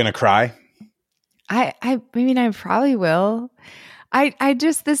 You gonna cry? I mean, I probably will.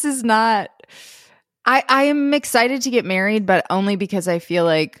 This is not. I am excited to get married, but only because I feel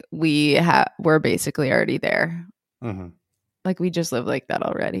like we're basically already there. Mm-hmm. Like we just live like that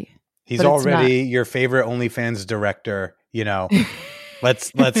already. He's already your favorite OnlyFans director.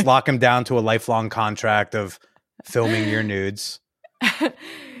 Let's lock him down to a lifelong contract of filming your nudes.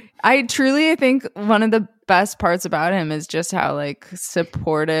 I think one of the best parts about him is just how like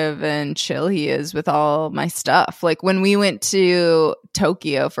supportive and chill he is with all my stuff. Like when we went to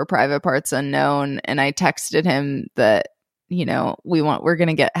Tokyo for Private Parts Unknown and I texted him that, we're going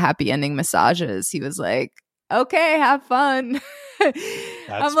to get happy ending massages. He was like, okay, have fun.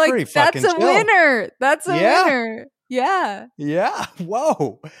 I'm like, that's a winner. That's a winner. Yeah. Yeah.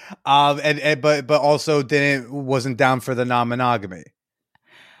 Whoa. But also wasn't down for the non-monogamy.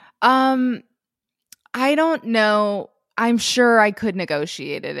 I don't know. I'm sure I could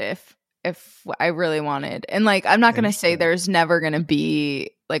negotiate it if I really wanted. And like, I'm not going to say there's never going to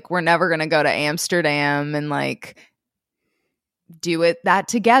be like, we're never going to go to Amsterdam and like do that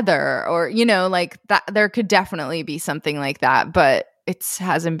together or, like that. There could definitely be something like that, but it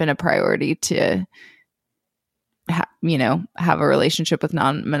hasn't been a priority to have a relationship with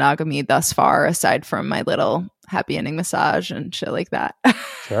non-monogamy thus far, aside from my little happy ending massage and shit like that.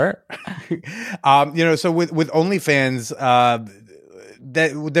 Sure. So with OnlyFans,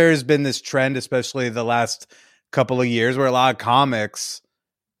 there's been this trend, especially the last couple of years, where a lot of comics,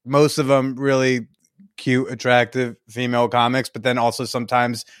 most of them really cute, attractive female comics, but then also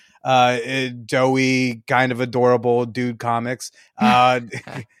sometimes doughy, kind of adorable dude comics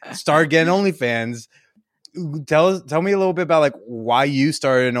start getting OnlyFans. Tell me a little bit about like why you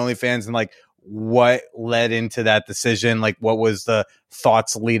started an OnlyFans and like what led into that decision. Like what was the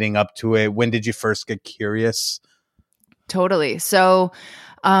thoughts leading up to it? When did you first get curious? Totally. So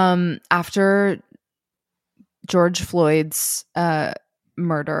after George Floyd's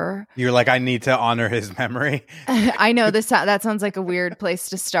murder, you're like, I need to honor his memory. I know that sounds like a weird place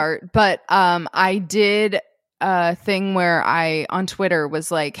to start, but I did a thing where I on Twitter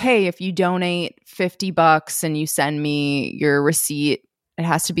was like, hey, if you donate $50 and you send me your receipt, it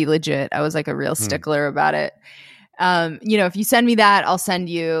has to be legit. I was like a real stickler about it. If you send me that, I'll send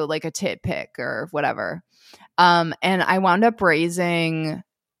you like a tit pic or whatever. And I wound up raising,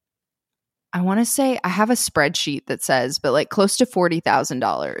 I want to say I have a spreadsheet that says, but like close to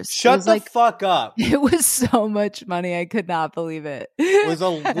 $40,000. Shut the fuck up. It was so much money. I could not believe it. It was a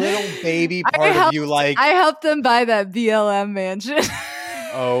little baby part of you. Like I helped them buy that BLM mansion.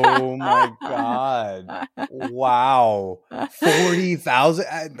 Oh my God. Wow.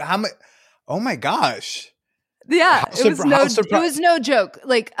 40,000. How much? Oh my gosh. Yeah, How it was no joke.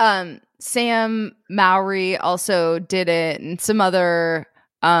 Like Sam Mowry also did it, and some other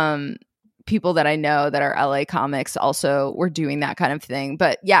people that I know that are LA comics also were doing that kind of thing.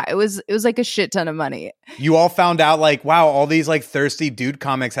 But yeah, it was like a shit ton of money. You all found out like, wow, all these like thirsty dude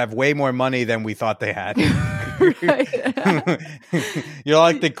comics have way more money than we thought they had. You're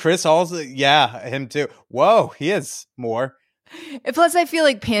like the Chris Halls. Yeah, him too. Whoa, he has more. Plus, I feel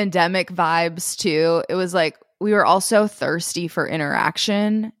like pandemic vibes too. It was like we were all so thirsty for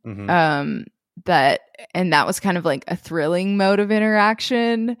interaction. That was kind of like a thrilling mode of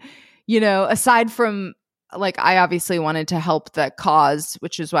interaction. You know, aside from like, I obviously wanted to help the cause,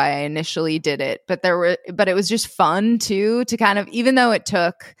 which is why I initially did it. But it was just fun too, to kind of, even though it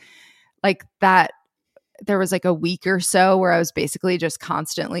took like that, there was like a week or so where I was basically just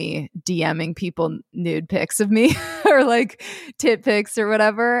constantly DMing people nude pics of me or like tit pics or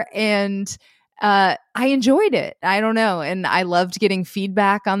whatever. And I enjoyed it. I don't know. And I loved getting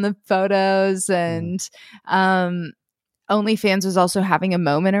feedback on the photos, and OnlyFans was also having a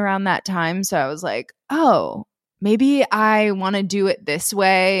moment around that time. So I was like, oh, maybe I want to do it this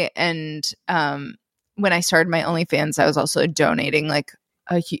way. And when I started my OnlyFans, I was also donating like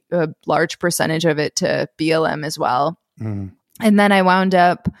a large percentage of it to BLM as well. And then I wound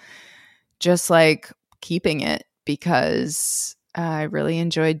up just like keeping it because I really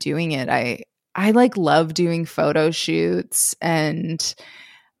enjoyed doing it. I like love doing photo shoots and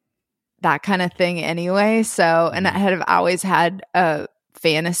that kind of thing anyway. So, and I have always had a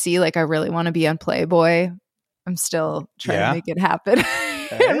fantasy, like I really want to be on Playboy. I'm still trying to make it happen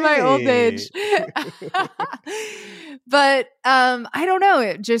in my old age. But I don't know.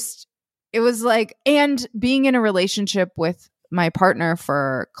 It was like, and being in a relationship with my partner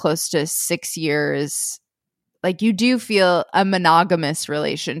for close to 6 years, like you do feel a monogamous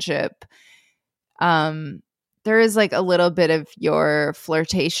relationship. There is like a little bit of your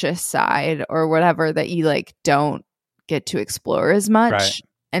flirtatious side or whatever that you like don't get to explore as much. Right.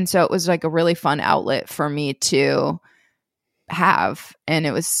 And so it was like a really fun outlet for me to have. And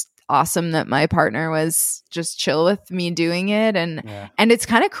it was awesome that my partner was just chill with me doing it. And it's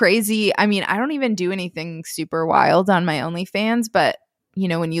kind of crazy. I mean, I don't even do anything super wild on my OnlyFans, but you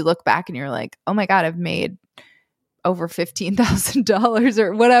know, when you look back and you're like, oh my God, I've made over $15,000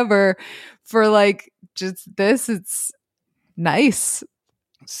 or whatever for like just this. It's nice.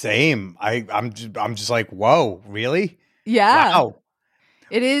 Same. I'm just like, whoa, really? Yeah. Wow.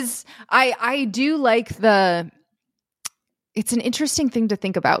 It is. I do like it's an interesting thing to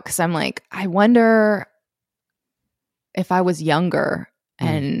think about because I'm like, I wonder if I was younger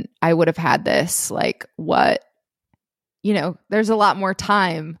and I would have had this, like what, you know, there's a lot more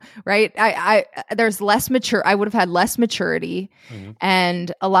time, right? There's less mature. I would have had less maturity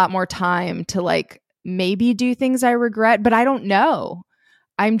and a lot more time to like maybe do things I regret, but I don't know.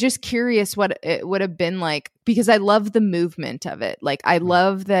 I'm just curious what it would have been like because I love the movement of it. Like I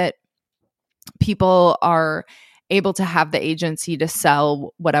love that people are able to have the agency to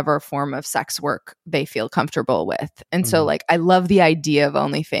sell whatever form of sex work they feel comfortable with. And so like I love the idea of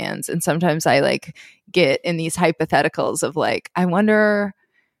OnlyFans. And sometimes I like get in these hypotheticals of like, I wonder,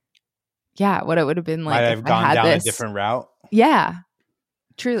 what it would have been like. Might have gone down a different route. Yeah,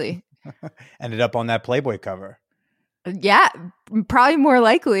 truly. Ended up on that Playboy cover. Yeah, probably more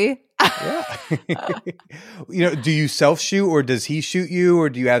likely. Yeah. You know, do you self-shoot or does he shoot you or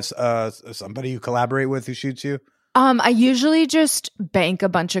do you have somebody you collaborate with who shoots you? I usually just bank a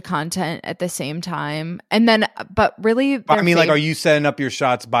bunch of content at the same time. And then, but really, I mean, like, are you setting up your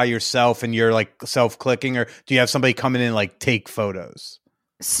shots by yourself and you're like self-clicking or do you have somebody come in and like take photos?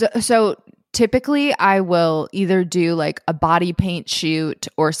 So typically I will either do like a body paint shoot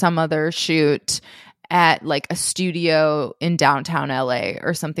or some other shoot at like a studio in downtown LA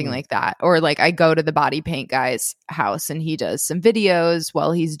or something like that. Or like I go to the body paint guy's house and he does some videos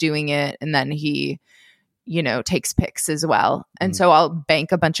while he's doing it. And then he, you know, takes pics as well. And so I'll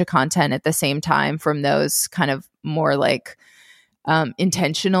bank a bunch of content at the same time from those kind of more like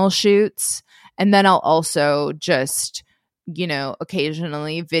intentional shoots. And then I'll also just, you know,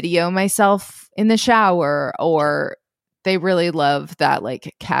 occasionally video myself in the shower, or they really love that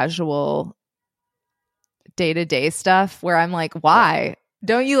like casual day-to-day stuff where I'm like, why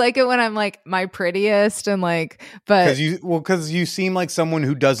don't you like it when I'm like my prettiest and like, but because you seem like someone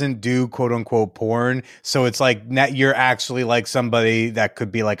who doesn't do quote unquote porn, so it's like you're actually like somebody that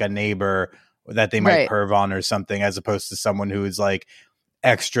could be like a neighbor that they might perv on or something, as opposed to someone who is like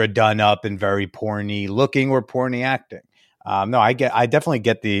extra done up and very porny looking or porny acting. No, I definitely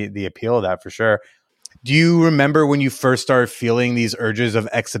get the appeal of that for sure. Do you remember when you first started feeling these urges of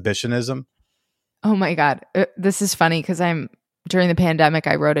exhibitionism? Oh my God. This is funny because during the pandemic,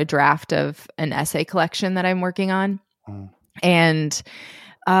 I wrote a draft of an essay collection that I'm working on. And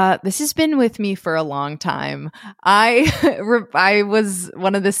this has been with me for a long time. I was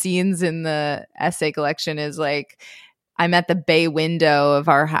one of the scenes in the essay collection is like, I'm at the bay window of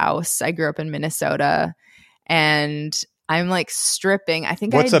our house. I grew up in Minnesota and I'm like stripping. I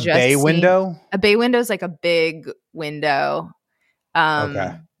think What's a bay window? A bay window is like a big window.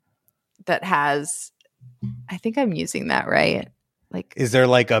 Okay. That has, I think I'm using that right. Like, is there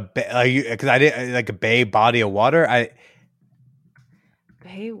like because I didn't like a bay body of water?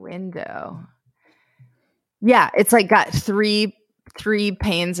 Bay window. Yeah, it's like got three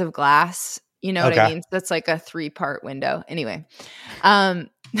panes of glass. You know what I mean? So that's like a 3-part window. Anyway,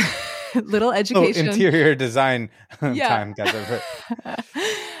 little education. Interior design time, guys.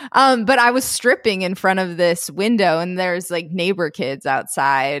 But I was stripping in front of this window, and there's like neighbor kids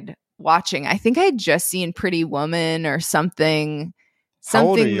outside watching. I think I had just seen Pretty Woman or something. How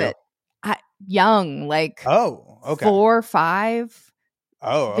old are you? That young, like 4 or 5.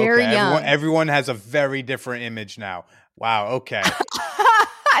 Oh, okay. Very young. Everyone has a very different image now. Wow. Okay.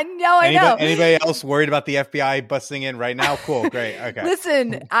 No, I know. Anybody else worried about the FBI busting in right now? Cool. Great. Okay.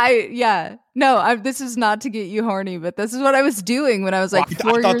 Listen, this is not to get you horny, but this is what I was doing when I was like 4 years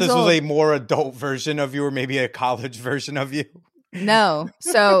old. I thought this was a more adult version of you, or maybe a college version of you. No.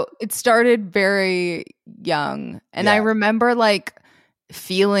 So it started very young. And I remember like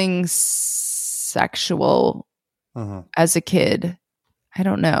feeling sexual as a kid. I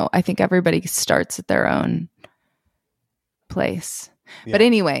don't know. I think everybody starts at their own place. Yeah. But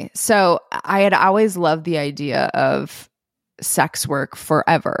anyway, so I had always loved the idea of sex work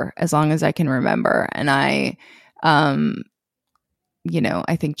forever, as long as I can remember. And I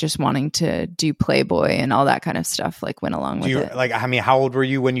think just wanting to do Playboy and all that kind of stuff like went along with it. Like, I mean, how old were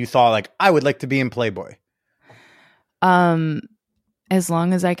you when you thought like, I would like to be in Playboy? As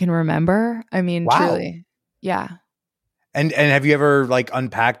long as I can remember. I mean, truly. Yeah. And have you ever like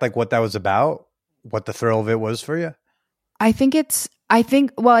unpacked like what that was about? What the thrill of it was for you? I think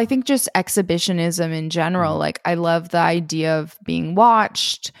just exhibitionism in general. Like I love the idea of being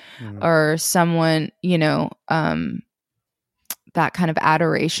watched or someone, that kind of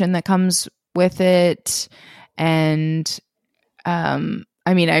adoration that comes with it. And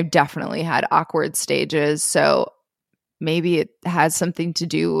I mean, I've definitely had awkward stages, so maybe it has something to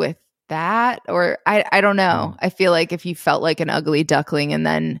do with that, or I don't know. I feel like if you felt like an ugly duckling and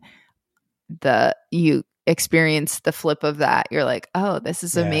then you experience the flip of that, you're like, oh, this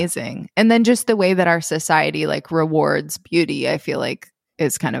is amazing. And then just the way that our society like rewards beauty, I feel like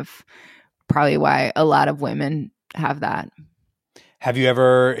is kind of probably why a lot of women have that. Have you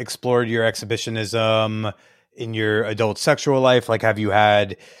ever explored your exhibitionism in your adult sexual life? Like, have you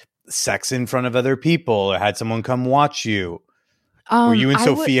had sex in front of other people or had someone come watch you? Were you and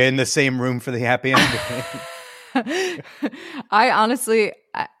Sophia in the same room for the happy ending? I honestly,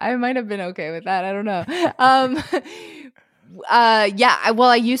 I might have been okay with that. I don't know.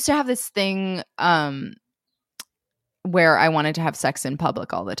 I used to have this thing where I wanted to have sex in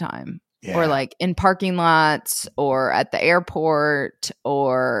public all the time. Yeah. Or like in parking lots or at the airport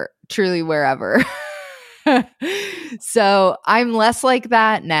or truly wherever. So I'm less like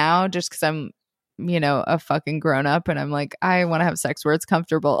that now just because I'm, a fucking grown up and I'm like, I want to have sex where it's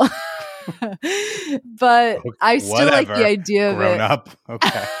comfortable. But I still like the idea of grown it. Up.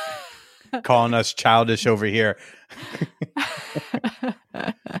 Okay. Calling us childish over here.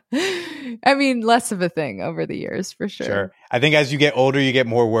 I mean, less of a thing over the years for sure. Sure. I think as you get older, you get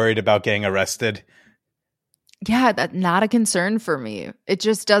more worried about getting arrested. Yeah, that's not a concern for me. It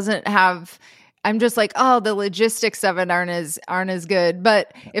just doesn't have. I'm just like, oh, the logistics of it aren't as good.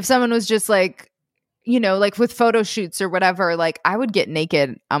 But if someone was just like, like with photo shoots or whatever, like I would get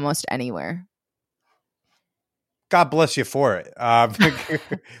naked almost anywhere. God bless you for it. I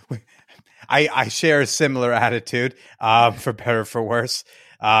share a similar attitude, for better or for worse.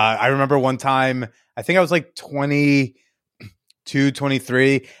 I remember one time, I think I was like 22,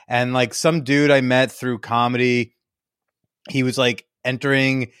 23, and like some dude I met through comedy, he was like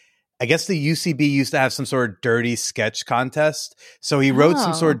entering, I guess the UCB used to have some sort of dirty sketch contest. So he wrote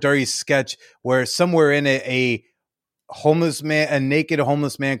some sort of dirty sketch where somewhere in it, a naked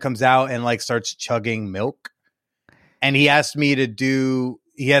homeless man comes out and like starts chugging milk. And he asked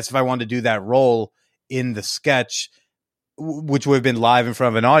if I wanted to do that role in the sketch, which would have been live in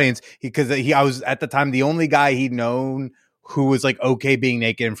front of an audience, because I was at the time the only guy he'd known who was like okay being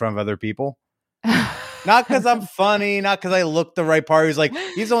naked in front of other people. Not because I'm funny, not because I look the right part. He's like,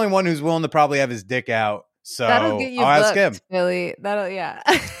 he's the only one who's willing to probably have his dick out So That'll get you I'll booked, ask him. Billy. That'll, yeah.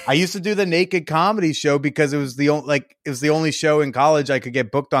 I used to do the naked comedy show because it was the only show in college I could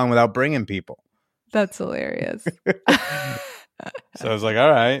get booked on without bringing people. That's hilarious. So I was like,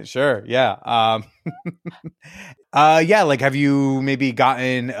 all right, sure. Yeah. Yeah. Like, have you maybe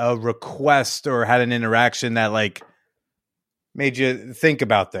gotten a request or had an interaction that like made you think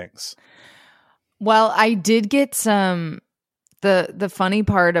about things? Well, I did get some, the funny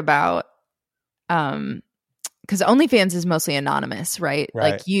part about, because OnlyFans is mostly anonymous, right?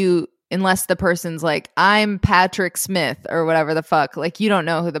 Like unless the person's like, I'm Patrick Smith or whatever the fuck, like you don't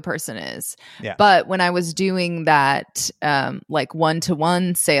know who the person is. Yeah. But when I was doing that, like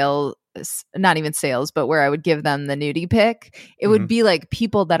one-to-one sale, not even sales, but where I would give them the nudie pic, it would be like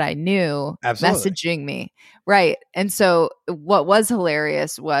people that I knew messaging me. Right. And so what was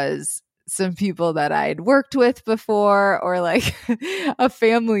hilarious was some people that I'd worked with before, or like a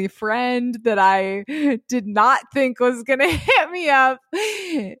family friend that I did not think was going to hit me up,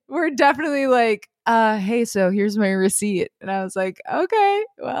 were definitely like, hey, so here's my receipt. And I was like, okay,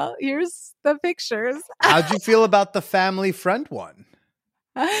 well, here's the pictures. How'd you feel about the family friend one?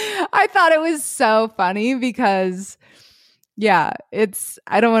 I thought it was so funny because, yeah,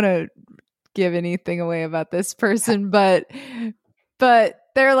 I don't want to give anything away about this person, but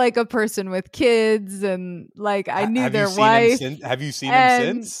they're like a person with kids, and like I knew their wife. Have you seen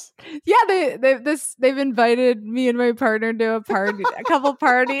him since? Yeah, they've invited me and my partner to a party, a couple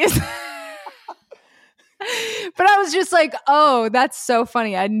parties. But I was just like, oh, that's so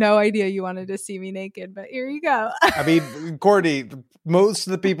funny. I had no idea you wanted to see me naked, but here you go. I mean, Courtney, most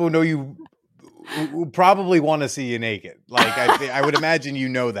of the people who know you probably want to see you naked. Like, I would imagine you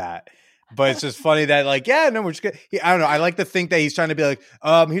know that. But it's just funny that, like, yeah, no, we're just good. I don't know. I like to think that he's trying to be like,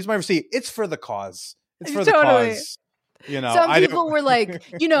 here's my receipt. It's for the cause. It's for the cause. You know, some people were like,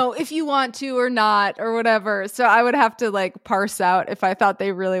 you know, if you want to or not or whatever. So I would have to like parse out if I thought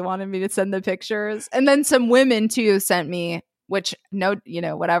they really wanted me to send the pictures. And then some women too sent me, which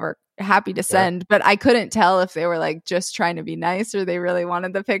whatever, happy to send. But I couldn't tell if they were like just trying to be nice or they really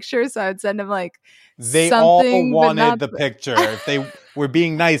wanted the picture. So I would send them like they all wanted the picture. If they were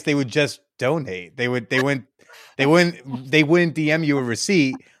being nice, they would just donate. They wouldn't DM you a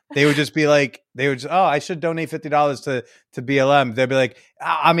receipt. They would just be like, I should donate $50 to BLM. They'd be like,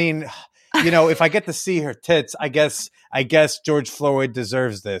 I mean, you know, if I get to see her tits, I guess George Floyd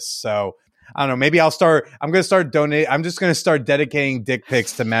deserves this. So I don't know. Maybe I'm going to start donating. I'm just going to start dedicating dick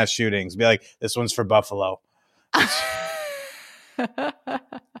pics to mass shootings. Be like, this one's for Buffalo.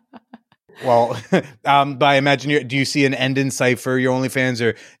 Well, but I imagine do you see an end in sight for your OnlyFans,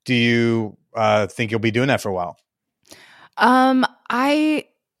 or do you think you'll be doing that for a while?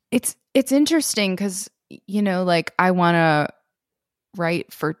 It's interesting because, you know, like I want to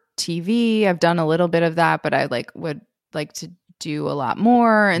write for TV. I've done a little bit of that, but I would like to do a lot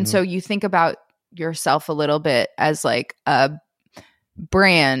more. And so you think about yourself a little bit as like a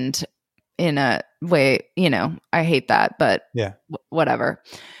brand in a way, you know, I hate that, but yeah, whatever.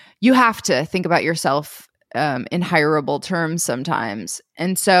 You have to think about yourself in hireable terms sometimes.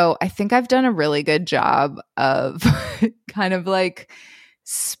 And so I think I've done a really good job of kind of like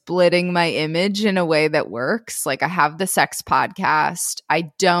splitting my image in a way that works. Like I have the sex podcast.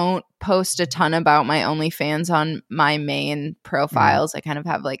 I don't post a ton about my OnlyFans on my main profiles. I kind of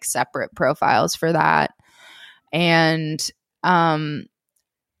have like separate profiles for that. And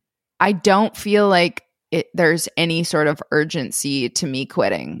I don't feel like there's any sort of urgency to me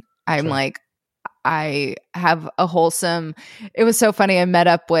quitting. I'm like, I have a wholesome, it was so funny. I met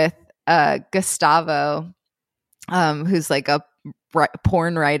up with Gustavo, who's like a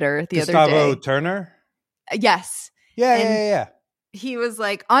porn writer the other day. Gustavo Turner? Yes. Yeah. He was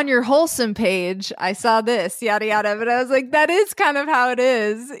like, on your wholesome page, I saw this, yada, yada. But I was like, that is kind of how it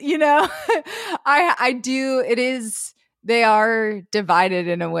is. You know, I do. It is. They are divided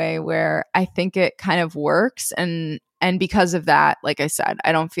in a way where I think it kind of works. And because of that, like I said,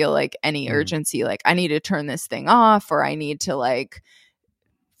 I don't feel like any urgency, like I need to turn this thing off or I need to like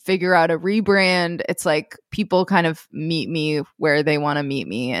figure out a rebrand. It's like people kind of meet me where they want to meet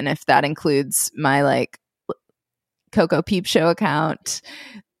me. And if that includes my like Coco Peep Show account,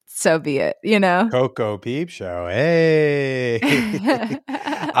 so be it, you know? Coco Peep Show. Hey.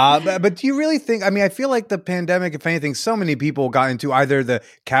 But do you really think, I mean, I feel like the pandemic, if anything, so many people got into either the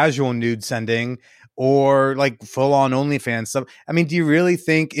casual nude sending or like full on OnlyFans stuff. I mean, do you really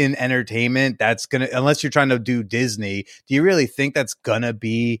think in entertainment that's going to, unless you're trying to do Disney, do you really think that's going to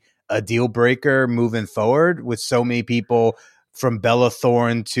be a deal breaker moving forward with so many people from Bella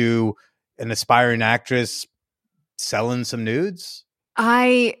Thorne to an aspiring actress selling some nudes?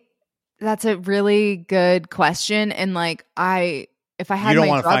 That's a really good question. And like, if I had You don't my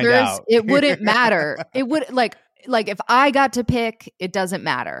wanna find brothers, out. it wouldn't matter. It would like if I got to pick, it doesn't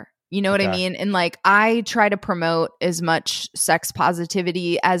matter. You know what I Okay. mean? And like, I try to promote as much sex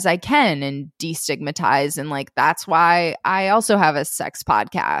positivity as I can and destigmatize. And like, that's why I also have a sex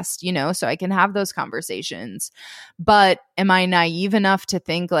podcast, you know, so I can have those conversations. But am I naive enough to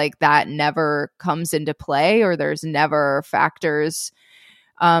think like that never comes into play or there's never factors?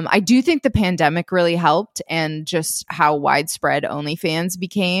 I do think the pandemic really helped, and just how widespread OnlyFans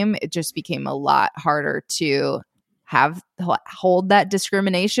became. It just became a lot harder to hold that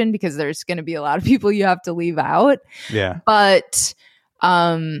discrimination because there's going to be a lot of people you have to leave out. Yeah. But,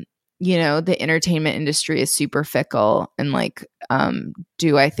 you know, the entertainment industry is super fickle. And like,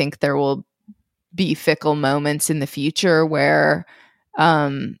 do I think there will be fickle moments in the future where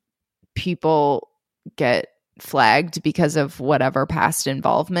people get flagged because of whatever past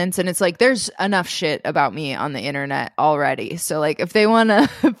involvements? And it's like, there's enough shit about me on the internet already. So like, if they want to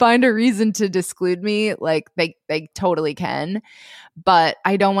find a reason to disclude me, like they totally can. But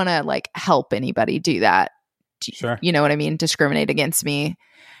I don't want to like help anybody do that. Sure. You know what I mean? Discriminate against me.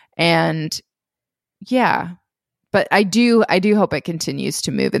 And yeah, but I do hope it continues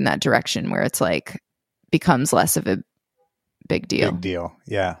to move in that direction where it's like becomes less of a big deal. Big deal.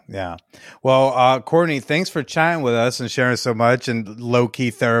 Yeah. Yeah. Well, Courtney, thanks for chatting with us and sharing so much and low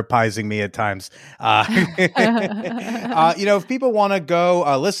key therapizing me at times. You know, if people want to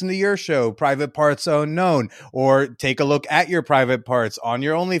go listen to your show, Private Parts Unknown, or take a look at your private parts on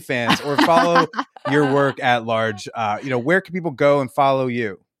your OnlyFans or follow your work at large, you know, where can people go and follow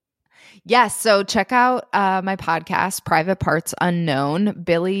you? Yes. So check out my podcast, Private Parts Unknown.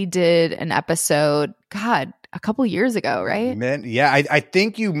 Billy did an episode, God, a couple years ago, right? Man, yeah, I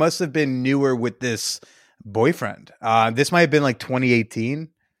think you must have been newer with this boyfriend. This might have been like 2018.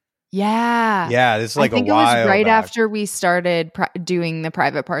 Yeah. Yeah, this is like I think a while it was right back. after we started doing the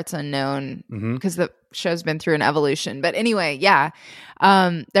Private Parts Unknown because the show's been through an evolution. But anyway, yeah.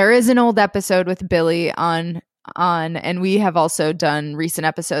 There is an old episode with Billy on, and we have also done recent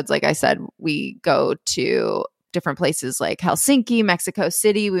episodes. Like I said, we go to different places like Helsinki, Mexico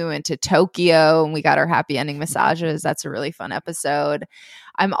City. We went to Tokyo and we got our happy ending massages. That's a really fun episode.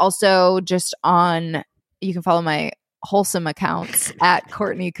 I'm also just on, you can follow my wholesome accounts at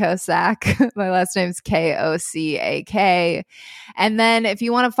Courtney Kocak. My last name's Kocak. And then if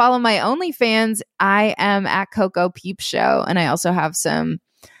you want to follow my OnlyFans, I am at Coco Peep Show. And I also have some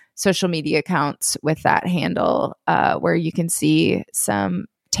social media accounts with that handle where you can see some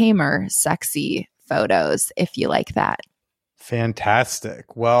tamer, sexy photos if you like that.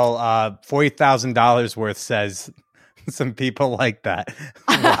 Fantastic. Well, $40,000 worth, says some people like that.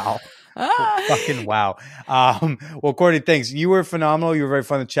 Wow. Fucking wow. Well, Courtney, thanks. You were phenomenal. You were very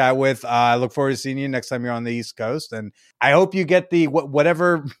fun to chat with. I look forward to seeing you next time you're on the East Coast. And I hope you get the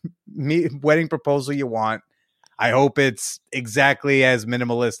whatever wedding proposal you want. I hope it's exactly as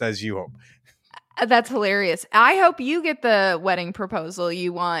minimalist as you hope. That's hilarious. I hope you get the wedding proposal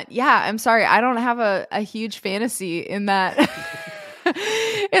you want. Yeah, I'm sorry. I don't have a huge fantasy in that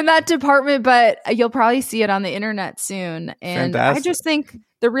in that department, but you'll probably see it on the internet soon. And Fantastic. I just think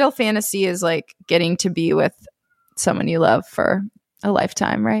the real fantasy is like getting to be with someone you love for a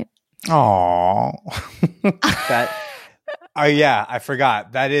lifetime, right? Aww. Oh yeah, I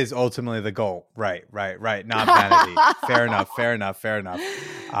forgot. That is ultimately the goal. Right. Not vanity. Fair enough.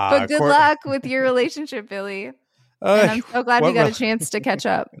 But good luck with your relationship, Billy. And I'm so glad we got a chance to catch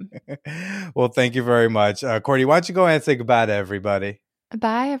up. Well, thank you very much. Courtney, why don't you go ahead and say goodbye to everybody?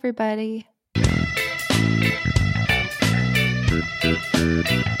 Bye, everybody.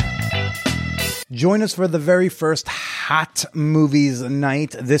 Join us for the very first Hot Movies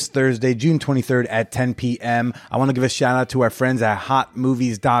Night this Thursday, June 23rd at 10 p.m. I want to give a shout out to our friends at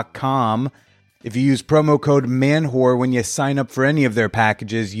hotmovies.com. If you use promo code MANWHORE when you sign up for any of their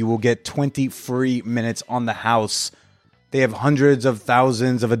packages, you will get 20 free minutes on the house. They have hundreds of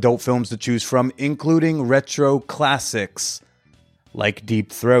thousands of adult films to choose from, including retro classics like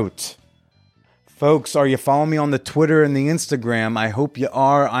Deep Throat. Folks, are you following me on the Twitter and the Instagram? I hope you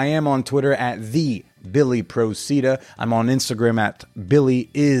are. I am on Twitter at the Billy Procida. I'm on Instagram at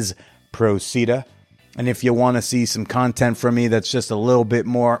Billy is Procida. And if you want to see some content from me that's just a little bit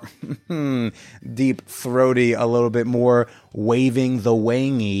more deep throaty, a little bit more waving the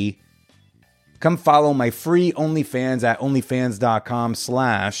wangy, come follow my free OnlyFans at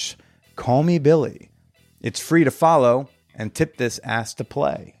onlyfans.com/callmebilly. It's free to follow and tip this ass to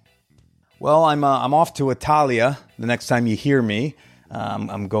play. Well, I'm off to Italia the next time you hear me.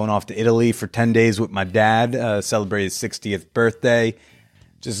 I'm going off to Italy for 10 days with my dad, celebrate his 60th birthday.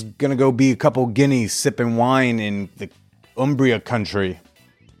 Just gonna go be a couple guineas sipping wine in the Umbria country.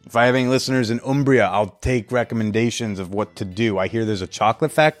 If I have any listeners in Umbria, I'll take recommendations of what to do. I hear there's a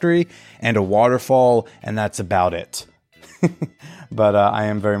chocolate factory and a waterfall, and that's about it. But I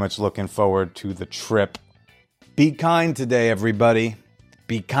am very much looking forward to the trip. Be kind today, everybody.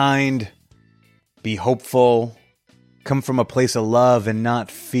 Be kind. Be hopeful. Come from a place of love and not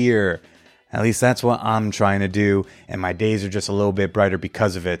fear. At least that's what I'm trying to do, and my days are just a little bit brighter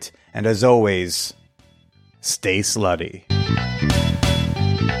because of it. And as always, stay slutty.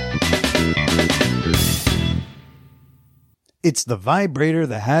 It's the vibrator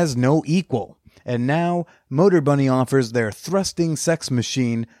that has no equal. And now, Motor Bunny offers their thrusting sex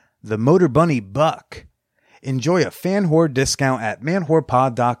machine, the Motor Bunny Buck. Enjoy a fan whore discount at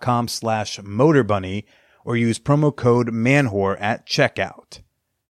manwhorepod.com/motorbunny or use promo code manwhore at checkout.